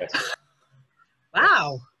God. Yes.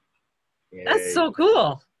 Wow. Yes. That's so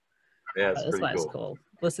cool. Yeah, it's this pretty one's cool.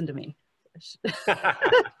 Listen to me.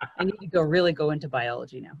 I need to really go into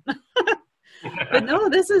biology now. But no,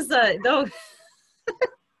 this is no.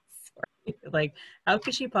 Sorry. Like, how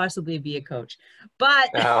could she possibly be a coach?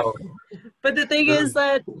 But but the thing is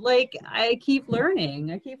that, like, I keep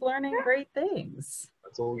learning great things.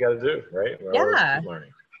 That's what we got to do, right? Keep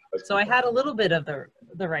learning. So I had a little bit of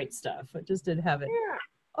the right stuff. I just didn't have it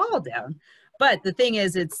all down. But the thing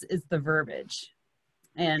is, it's the verbiage.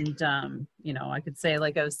 And, I could say,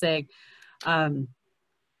 like I was saying,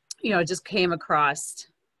 it just came across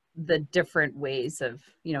the different ways of,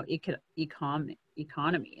 economy.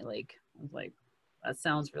 Like, I was like, that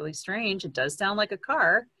sounds really strange. It does sound like a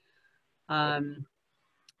car. But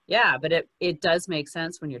it does make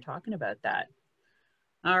sense when you're talking about that.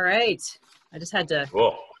 All right. I just had to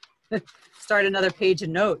start another page of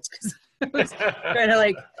notes, because I was kind of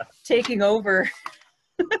like taking over.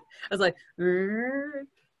 I was like,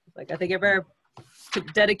 I think I better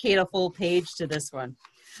dedicate a full page to this one.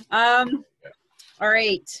 All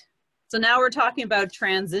right. So now we're talking about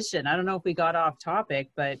transition. I don't know if we got off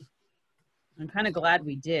topic, but I'm kind of glad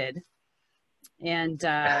we did. And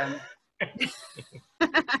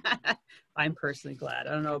I'm personally glad.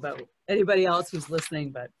 I don't know about anybody else who's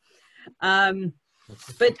listening, but and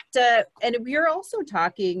we're also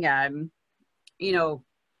talking,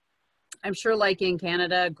 I'm sure like in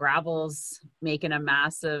Canada, gravel's making a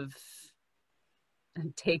massive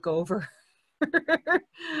takeover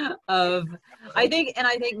of, I think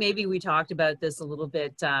maybe we talked about this a little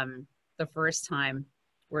bit the first time,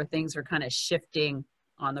 where things were kind of shifting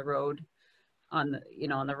on the road, on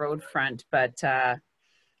the road front. But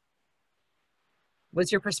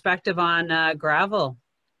what's your perspective on gravel?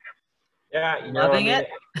 Yeah, Loving it?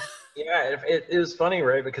 Yeah, it was funny,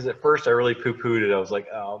 right? Because at first I really poo-pooed it. I was like,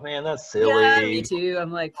 oh man, that's silly. Yeah, me too.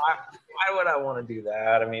 I'm like, why would I want to do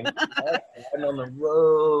that? I mean, I like riding on the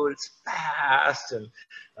road. It's fast, and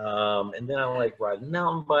then I like riding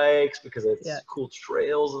mountain bikes because it's cool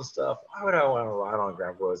trails and stuff. Why would I want to ride on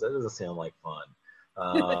gravel roads? That doesn't sound like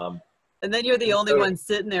fun. And then you're the only one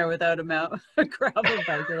sitting there without a gravel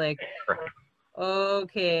bike. You're like,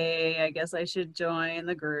 okay, I guess I should join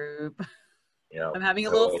the group. Yeah, I'm having a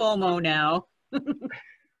little FOMO now.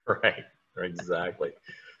 Right, exactly.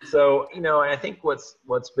 So, I think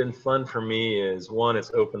what's been fun for me is, one,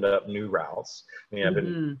 it's opened up new routes. I mean, I've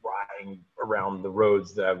been riding around the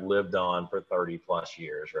roads that I've lived on for 30 plus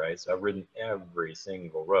years, right? So I've ridden every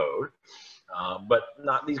single road, but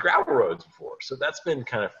not these gravel roads before. So that's been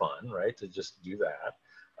kind of fun, right? To just do that.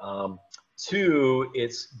 Two,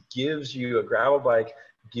 it gives you a gravel bike,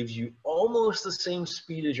 gives you almost the same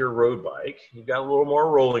speed as your road bike. You've got a little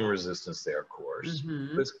more rolling resistance there, of course,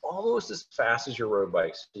 but it's almost as fast as your road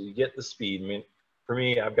bike. So you get the speed. I mean, for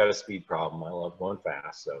me, I've got a speed problem. I love going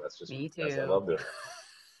fast, so that's just me too. I love doing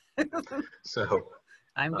it. So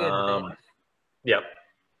I'm good with it. Yep.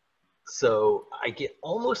 So I get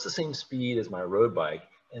almost the same speed as my road bike.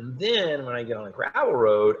 And then when I get on a gravel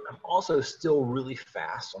road, I'm also still really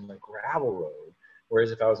fast on the gravel road.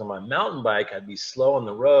 Whereas if I was on my mountain bike, I'd be slow on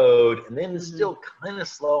the road and then still kind of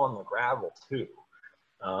slow on the gravel too.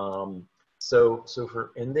 And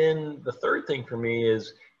then the third thing for me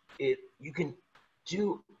is you can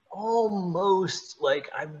do almost like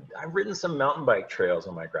I've ridden some mountain bike trails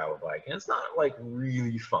on my gravel bike, and it's not like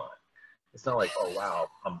really fun. It's not like, oh wow,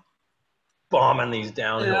 I'm bombing these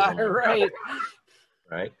downhills. Yeah, right.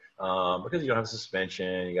 Right? Because you don't have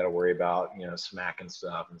suspension, you got to worry about, smacking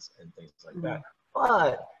stuff and things like that.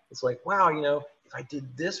 But it's like, wow, if I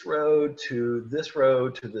did this road to this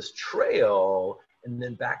road to this trail and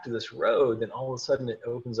then back to this road, then all of a sudden it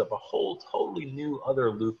opens up a whole totally new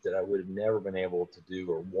other loop that I would have never been able to do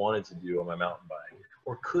or wanted to do on my mountain bike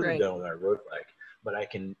or could have done with my road bike. But I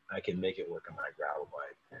can make it work on my gravel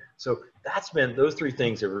bike. So those three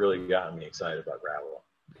things have really gotten me excited about gravel.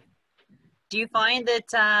 Do you find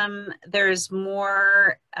that there's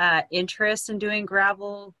more interest in doing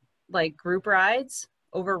gravel, like group rides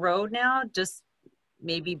over road now? Just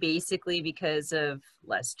maybe basically because of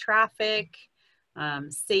less traffic,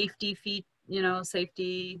 safety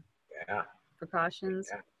precautions.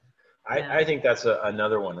 Yeah. I think that's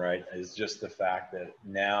another one, right? Is just the fact that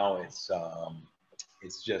now it's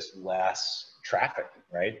just less traffic,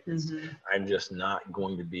 right? I'm just not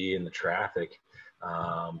going to be in the traffic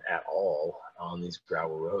at all on these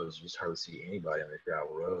gravel roads. You just hardly see anybody on these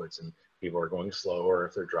gravel roads, and people are going slower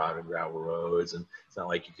if they're driving gravel roads, and it's not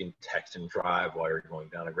like you can text and drive while you're going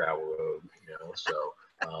down a gravel road, so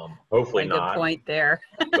hopefully not. Good point there.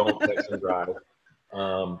 Don't text and drive.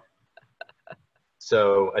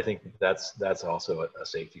 So I think that's also a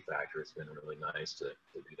safety factor. It's been really nice to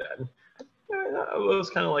do that. And it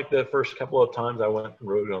was kind of like the first couple of times I went and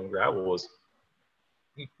rode on gravel was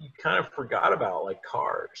you kind of forgot about like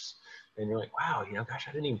cars, and you're like, wow, gosh,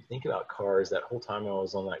 I didn't even think about cars that whole time I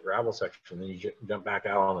was on that gravel section. Then you jump back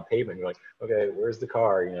out on the pavement. You're like, okay, where's the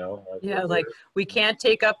car? Like we can't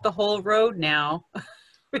take up the whole road now.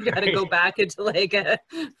 We got to go back into like a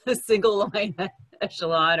single line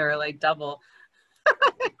echelon or like double.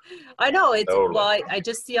 I know it's totally. Well, I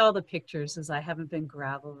just see all the pictures as I haven't been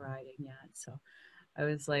gravel riding yet, so I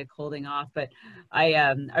was like holding off. But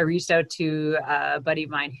I reached out to a buddy of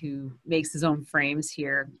mine who makes his own frames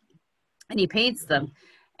here, and he paints them.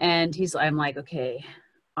 And I'm like, okay,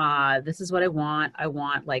 this is what I want. I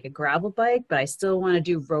want like a gravel bike, but I still want to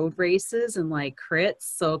do road races and like crits.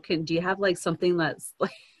 So do you have like something that's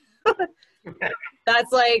like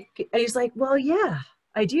that's like? And he's like, well, yeah,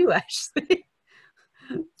 I do actually.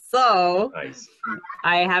 So nice.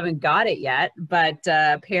 I haven't got it yet, but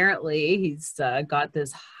apparently he's got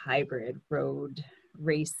this hybrid road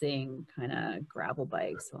racing kind of gravel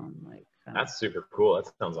bike. So I'm like, that's super cool.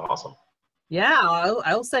 That sounds awesome. Yeah,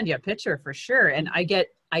 I'll send you a picture for sure, and I get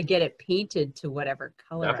it painted to whatever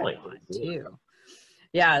color I want too.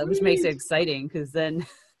 Yeah, which makes it exciting because then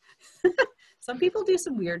some people do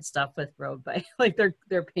some weird stuff with road bike, like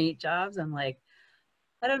their paint jobs. I'm like,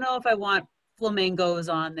 I don't know if I want flamingos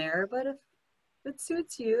on there, but if it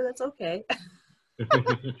suits you, that's okay.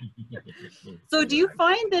 So do you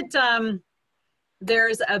find that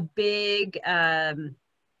there's a big kind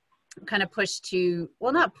of push to,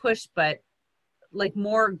 well, not push, but like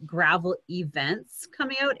more gravel events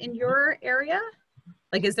coming out in your area?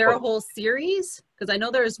 Like, is there a whole series? Because I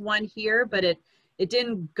know there's one here, but it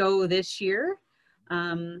didn't go this year.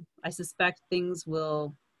 I suspect things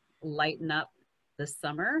will lighten up this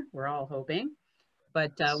summer. We're all hoping.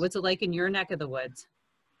 But what's it like in your neck of the woods?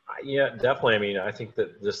 Yeah, definitely. I mean, I think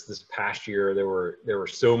that this past year there were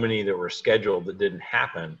so many that were scheduled that didn't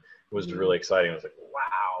happen. It was really exciting. I was like,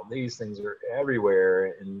 wow, these things are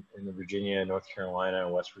everywhere in the Virginia, North Carolina,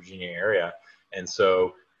 and West Virginia area. And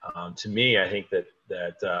so to me, I think that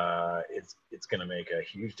it's going to make a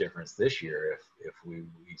huge difference this year if we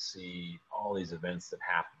see all these events that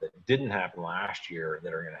didn't happen last year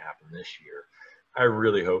that are going to happen this year. I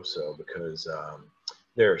really hope so, because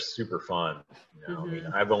they're super fun. I mean,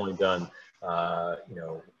 I've only done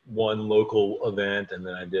one local event, and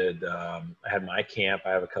then I had my camp. I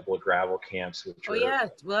have a couple of gravel camps. Yeah,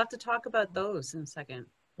 we'll have to talk about those in a second.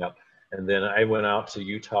 Yep. And then I went out to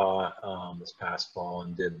Utah this past fall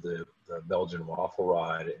and did the Belgian waffle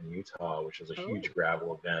ride in Utah, which was a huge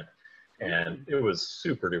gravel event, and it was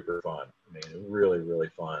super duper fun. I mean, really, really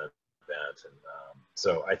fun event, and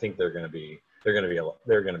so I think they're going to be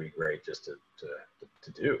great just to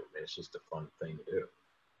do. I mean, it's just a fun thing to do.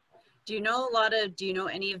 Do you know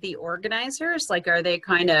any of the organizers? Like, are they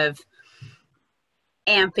kind of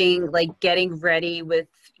amping, like getting ready with,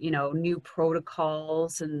 new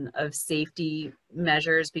protocols and of safety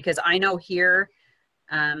measures? Because I know here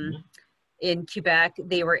in Quebec,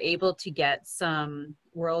 they were able to get some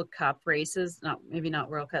World Cup races, maybe not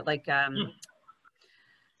World Cup, like,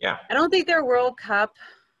 yeah, I don't think they're World Cup,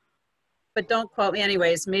 but don't quote me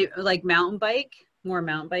anyways, maybe like mountain bike,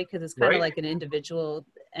 because it's kind of like an individual,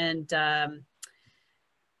 and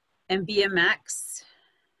BMX.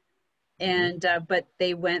 And but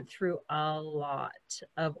they went through a lot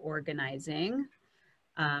of organizing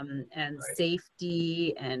and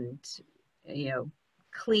safety and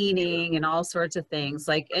cleaning and all sorts of things,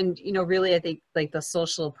 like, and really I think like the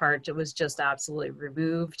social part, it was just absolutely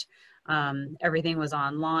removed. Everything was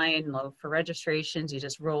online, low for registrations. You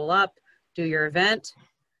just roll up, do your event,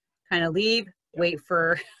 kind of leave, wait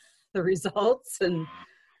for the results.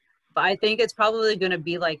 But I think it's probably going to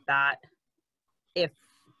be like that if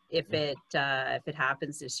it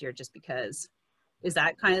happens this year, just because. Is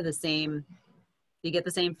that kind of the same? You get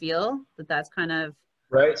the same feel that's kind of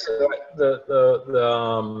right? So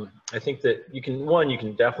I think that you can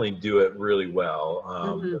definitely do it really well.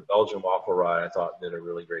 The Belgian waffle ride, I thought, did a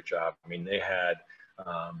really great job. I mean, they had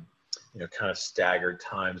kind of staggered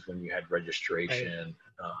times when you had registration.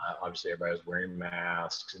 Obviously, everybody was wearing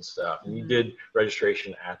masks and stuff, and you did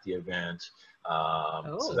registration at the event.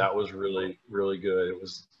 So that was really, really good. It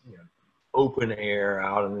was open air,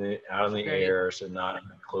 out in the air, so not in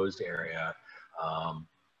a closed area.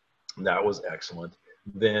 That was excellent.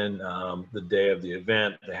 Then the day of the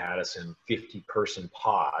event, they had us in 50-person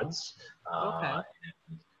pods. And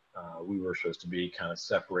we were supposed to be kind of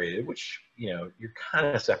separated, which you're kind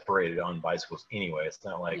of separated on bicycles anyway. It's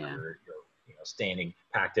not like you're standing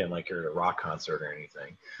packed in like you're at a rock concert or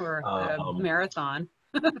anything, or a marathon.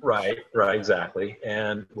 right, exactly.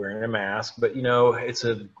 And wearing a mask, but it's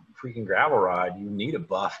a freaking gravel ride. You need a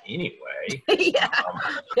buff anyway.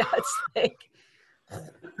 It's like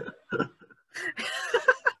I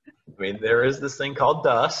mean, there is this thing called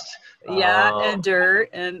dust. And dirt,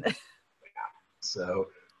 and so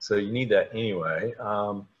you need that anyway.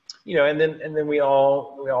 And then we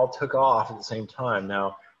all took off at the same time.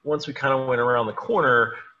 Now, once we kind of went around the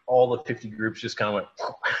corner, all the 50 groups just kind of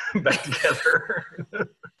went back together.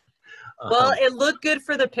 Well, it looked good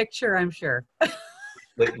for the picture, I'm sure.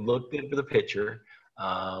 It looked good for the picture.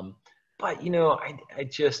 But, I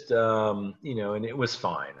just, and it was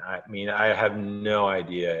fine. I mean, I have no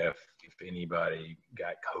idea if anybody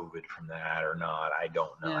got COVID from that or not. I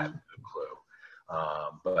don't know. I have no clue.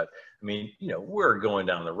 But I mean, we're going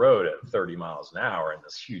down the road at 30 miles an hour in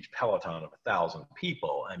this huge peloton of 1,000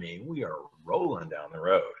 people. I mean, we are rolling down the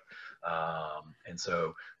road. And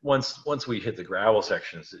so once we hit the gravel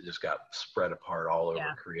sections, it just got spread apart all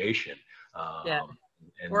over creation.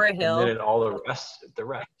 Or a hill. And then all the rest.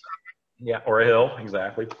 Yeah, or a hill,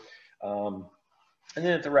 exactly. And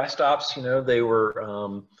then at the rest stops, they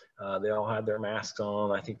were, they all had their masks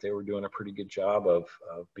on. I think they were doing a pretty good job of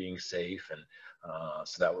being safe. And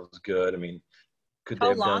so that was good. I mean,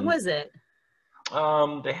 how long was it?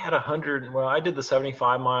 They had 100. Well, I did the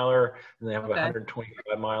 75 miler, and they have a Okay.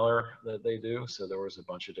 125 miler that they do. So there was a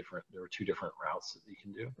bunch of different. There were 2 different routes that you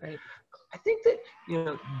can do. Right. I think that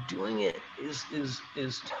doing it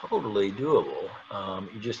is totally doable.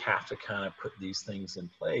 You just have to kind of put these things in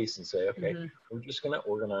place and say, okay, Mm-hmm. we're just going to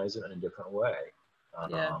organize it in a different way,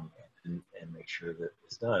 Yeah. and make sure that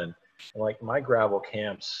it's done. And like my gravel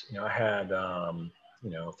camps, I had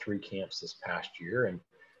 3 camps this past year, and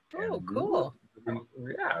Oh, we were, cool.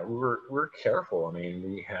 we were careful. I mean,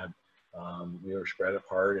 we were spread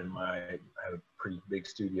apart I have a pretty big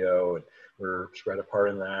studio, and we're spread apart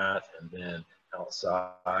in that. And then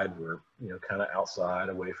outside, we're, kind of outside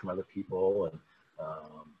away from other people. And,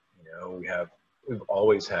 we've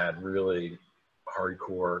always had really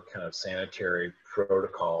hardcore kind of sanitary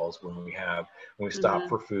protocols when we stop Mm-hmm.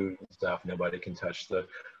 for food and stuff. Nobody can touch the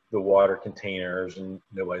water containers, and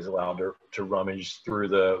nobody's allowed to rummage through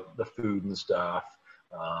the food and stuff.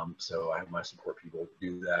 So I have my support people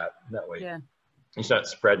do that. And that way, Yeah. it's not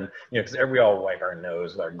spreading, because we all wipe our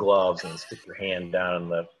nose with our gloves and stick your hand down in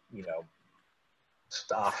the,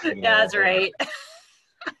 stuff. Yeah, that's right.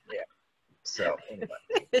 Yeah. So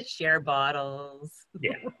anyway. Share bottles.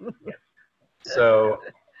 Yeah. So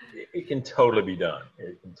it can totally be done.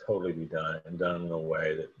 It can totally be done, and done in a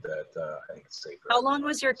way that I think is safer. How long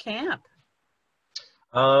was your camp?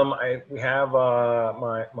 We have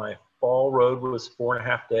my fall road was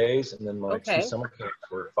 4.5 days, and then my 2 summer camps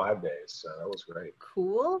were 5 days. So that was great.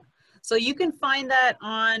 Cool. So you can find that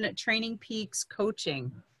on Training Peaks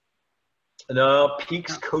Coaching. No,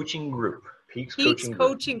 Peaks Coaching Group. Peaks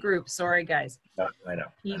Coaching Group. Sorry, guys. I know.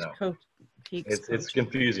 Peaks It's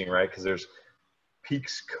confusing, right? Because there's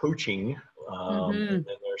Peaks Coaching, and then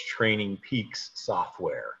there's Training Peaks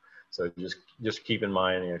Software. So just keep in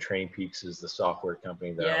mind, Training Peaks is the software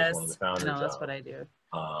company that I was one of the founders of. That's what I do.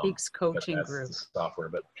 Peaks Coaching Group. The software,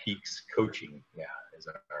 but Peaks Coaching, is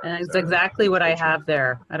our. And it's exactly what I have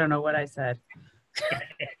there. I don't know what I said.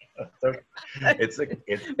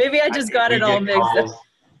 Maybe I just got it all mixed up.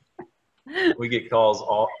 We get calls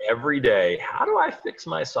every day. How do I fix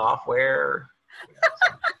my software?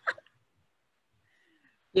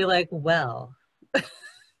 You're like, well,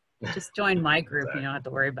 just join my group. Exactly. You don't have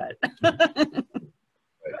to worry about it.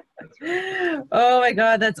 Right. Oh my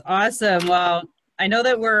God, that's awesome. Well, I know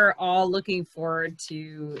that we're all looking forward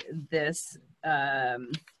to this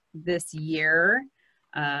this year.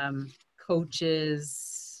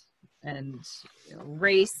 Coaches and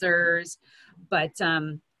racers, but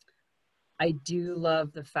I do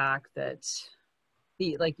love the fact that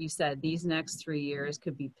like you said, these next 3 years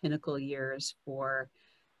could be pinnacle years for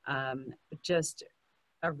just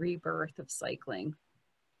a rebirth of cycling.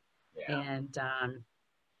 Yeah. And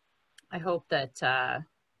I hope that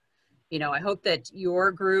I hope that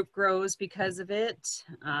your group grows because of it,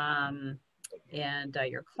 and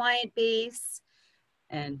your client base,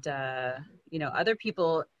 and other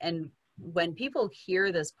people. And when people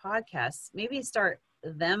hear this podcast, maybe start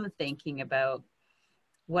them thinking about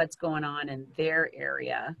what's going on in their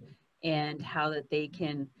area and how that they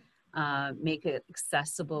can make it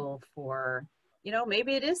accessible for,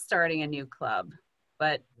 maybe it is starting a new club,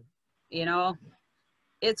 but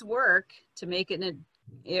it's work to make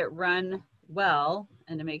it run well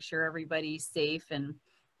and to make sure everybody's safe and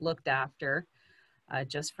looked after,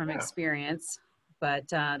 just from experience. But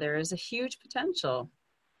there is a huge potential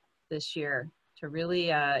this year to really,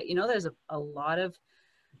 there's a lot of,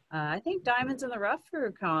 I think diamonds in the rough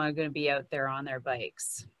are kind of going to be out there on their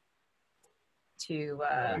bikes to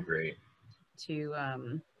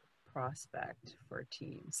prospect for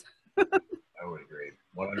teams. I would agree,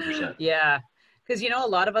 100%. Yeah, because a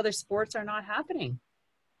lot of other sports are not happening,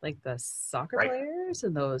 like the soccer players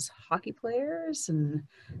and those hockey players, and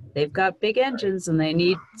they've got big engines and they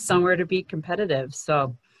need somewhere to be competitive.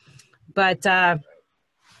 So, but all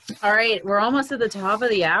right, we're almost at the top of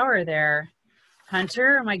the hour there,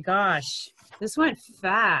 Hunter. Oh my gosh, this went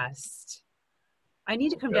fast. I need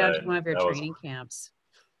to come down to one of your training camps.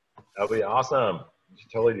 That'll be awesome. You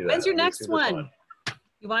should totally do that. When's your next one?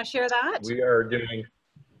 You want to share that? We are doing,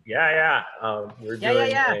 we're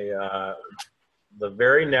doing the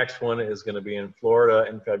very next one is going to be in Florida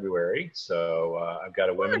in February. So I've got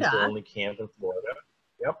a women's only camp in Florida.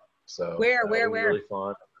 Yep. So where? Really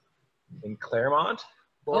fun. In Claremont,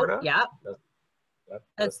 Florida. Oh, yeah.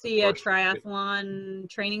 That's the triathlon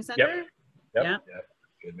training center. Yep.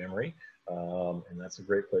 Good memory. And that's a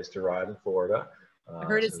great place to ride in Florida. I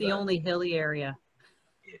heard it's the only hilly area.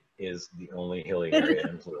 It is the only hilly area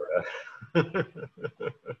in Florida.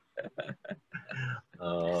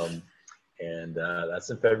 And that's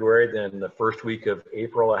in February. Then the first week of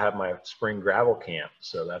April, I have my spring gravel camp.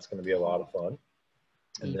 So that's going to be a lot of fun.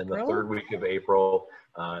 And then the third week of April,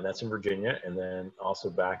 and that's in Virginia. And then also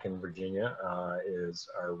back in Virginia is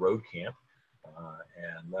our road camp.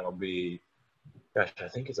 And that'll be, gosh, I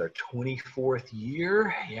think it's our 24th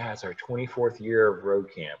year. Yeah, it's our 24th year of road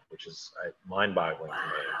camp, which is mind-boggling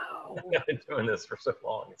to me. I've been doing this for so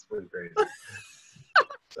long. It's pretty crazy.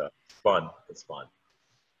 So it's fun. It's fun.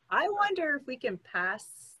 I wonder if we can pass,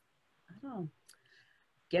 I don't know,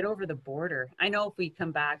 get over the border. I know if we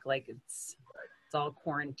come back, like it's all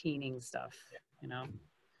quarantining stuff, you know.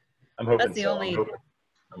 I'm hoping That's the so. only...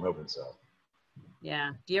 I'm hoping so.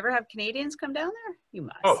 Yeah. Do you ever have Canadians come down there? You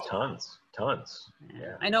must. Oh, tons.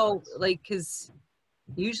 Yeah. I know, like, because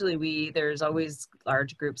usually there's always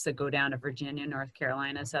large groups that go down to Virginia, North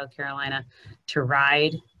Carolina, South Carolina to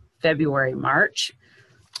ride February, March.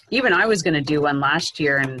 Even I was going to do one last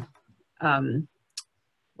year, and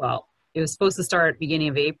well, it was supposed to start at the beginning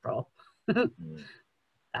of April.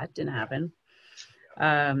 That didn't happen.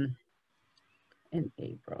 In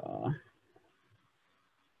April,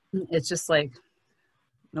 it's just like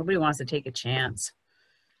nobody wants to take a chance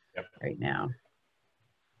right now.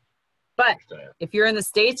 But if you're in the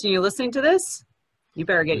States and you're listening to this, you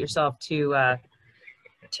better get yourself to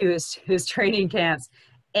his training camps.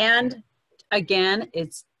 And again,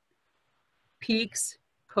 it's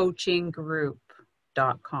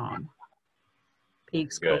peakscoachinggroup.com.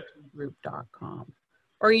 peakscoachinggroup.com.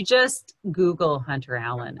 Or you just Google Hunter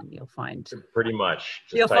Allen and you'll find pretty much.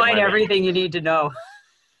 You'll find everything you need to know.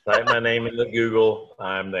 Type my name into Google,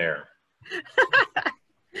 I'm there.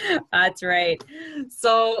 That's right.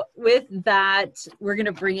 So with that, we're going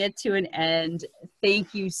to bring it to an end.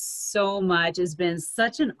 Thank you so much. It's been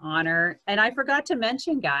such an honor. And I forgot to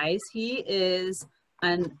mention, guys, he is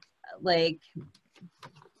an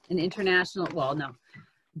international,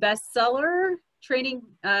 bestseller, training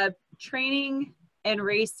and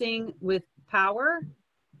racing with power.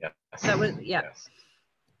 Yes. That was, yeah. Yes.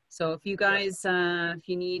 So if you guys, if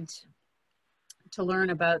you need to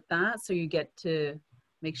learn about that, so you get to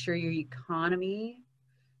make sure your economy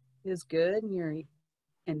is good and your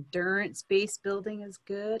endurance base building is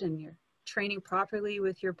good and you're training properly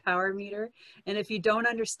with your power meter. And if you don't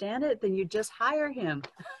understand it, then you just hire him.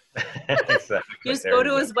 Exactly. You just go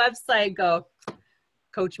to his website, go,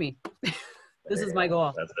 coach me. This is my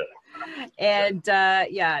goal. That's it. And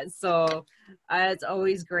so it's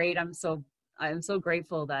always great. I'm so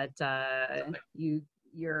grateful that that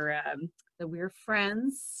we're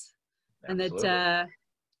friends. Absolutely. And that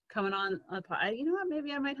coming on you know what,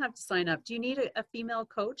 maybe I might have to sign up. Do you need a female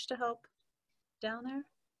coach to help down there?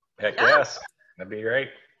 Heck yes, that'd be great.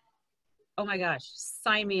 Oh my gosh,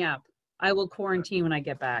 sign me up. I will quarantine when I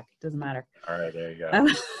get back. Doesn't matter. All right, there you go.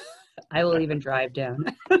 I will even drive down.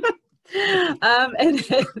 And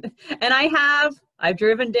I've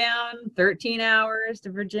driven down 13 hours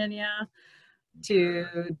to Virginia to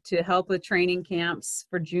help with training camps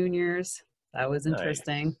for juniors. That was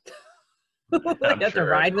interesting. Nice. I got to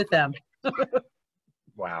ride with them.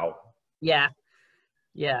 Wow. Yeah.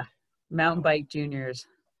 Mountain bike juniors.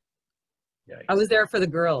 Yikes. I was there for the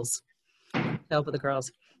girls, to help with the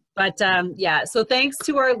girls. But so thanks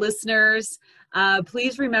to our listeners.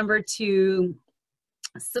 Please remember to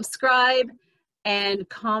subscribe and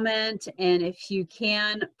comment, and if you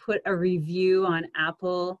can put a review on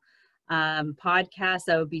Apple Podcasts,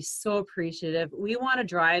 that would be so appreciative. We want to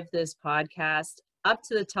drive this podcast up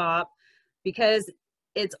to the top because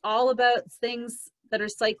it's all about things that are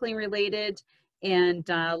cycling related, and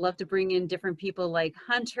love to bring in different people like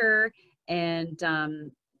Hunter and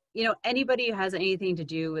anybody who has anything to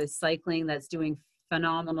do with cycling that's doing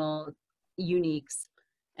phenomenal uniques.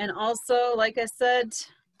 And also, like I said,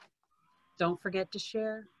 don't forget to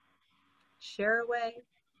share away.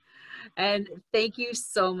 And thank you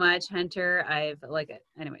so much, Hunter.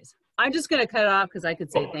 Anyways, I'm just going to cut it off because I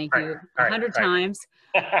could say thank you 100 times.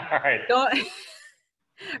 All right.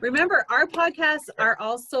 Remember, our podcasts are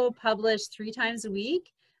also published 3 times a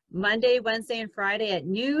week, Monday, Wednesday, and Friday at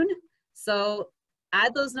noon. So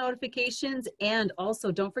add those notifications, and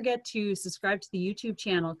also don't forget to subscribe to the YouTube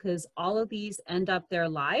channel because all of these end up there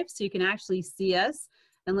live, so you can actually see us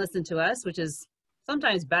and listen to us, which is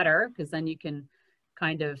sometimes better because then you can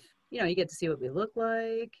kind of, you get to see what we look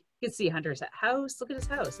like. You can see Hunter's house. Look at his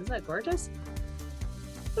house. Isn't that gorgeous?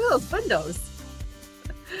 Look at those windows.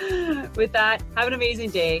 With that, have an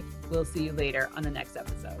amazing day. We'll see you later on the next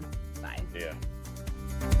episode. Bye. Yeah.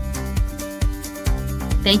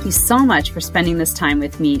 Thank you so much for spending this time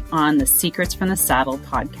with me on the Secrets from the Saddle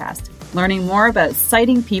podcast. learning more about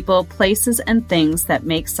sighting people, places, and things that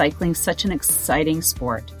make cycling such an exciting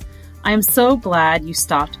sport. I am so glad you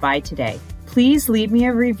stopped by today. Please leave me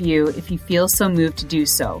a review if you feel so moved to do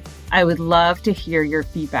so. I would love to hear your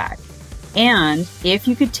feedback. And if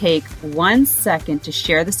you could take 1 second to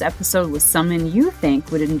share this episode with someone you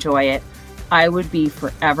think would enjoy it, I would be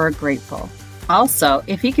forever grateful. Also,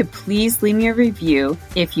 if you could please leave me a review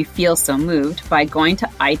if you feel so moved by going to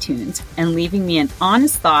iTunes and leaving me an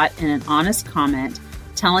honest thought and an honest comment,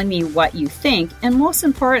 telling me what you think, and most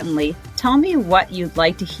importantly, tell me what you'd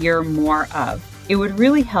like to hear more of. It would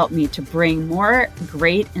really help me to bring more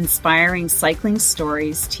great, inspiring cycling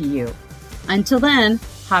stories to you. Until then,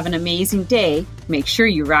 have an amazing day, make sure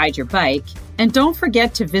you ride your bike, and don't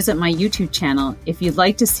forget to visit my YouTube channel if you'd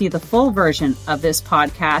like to see the full version of this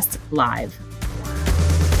podcast live.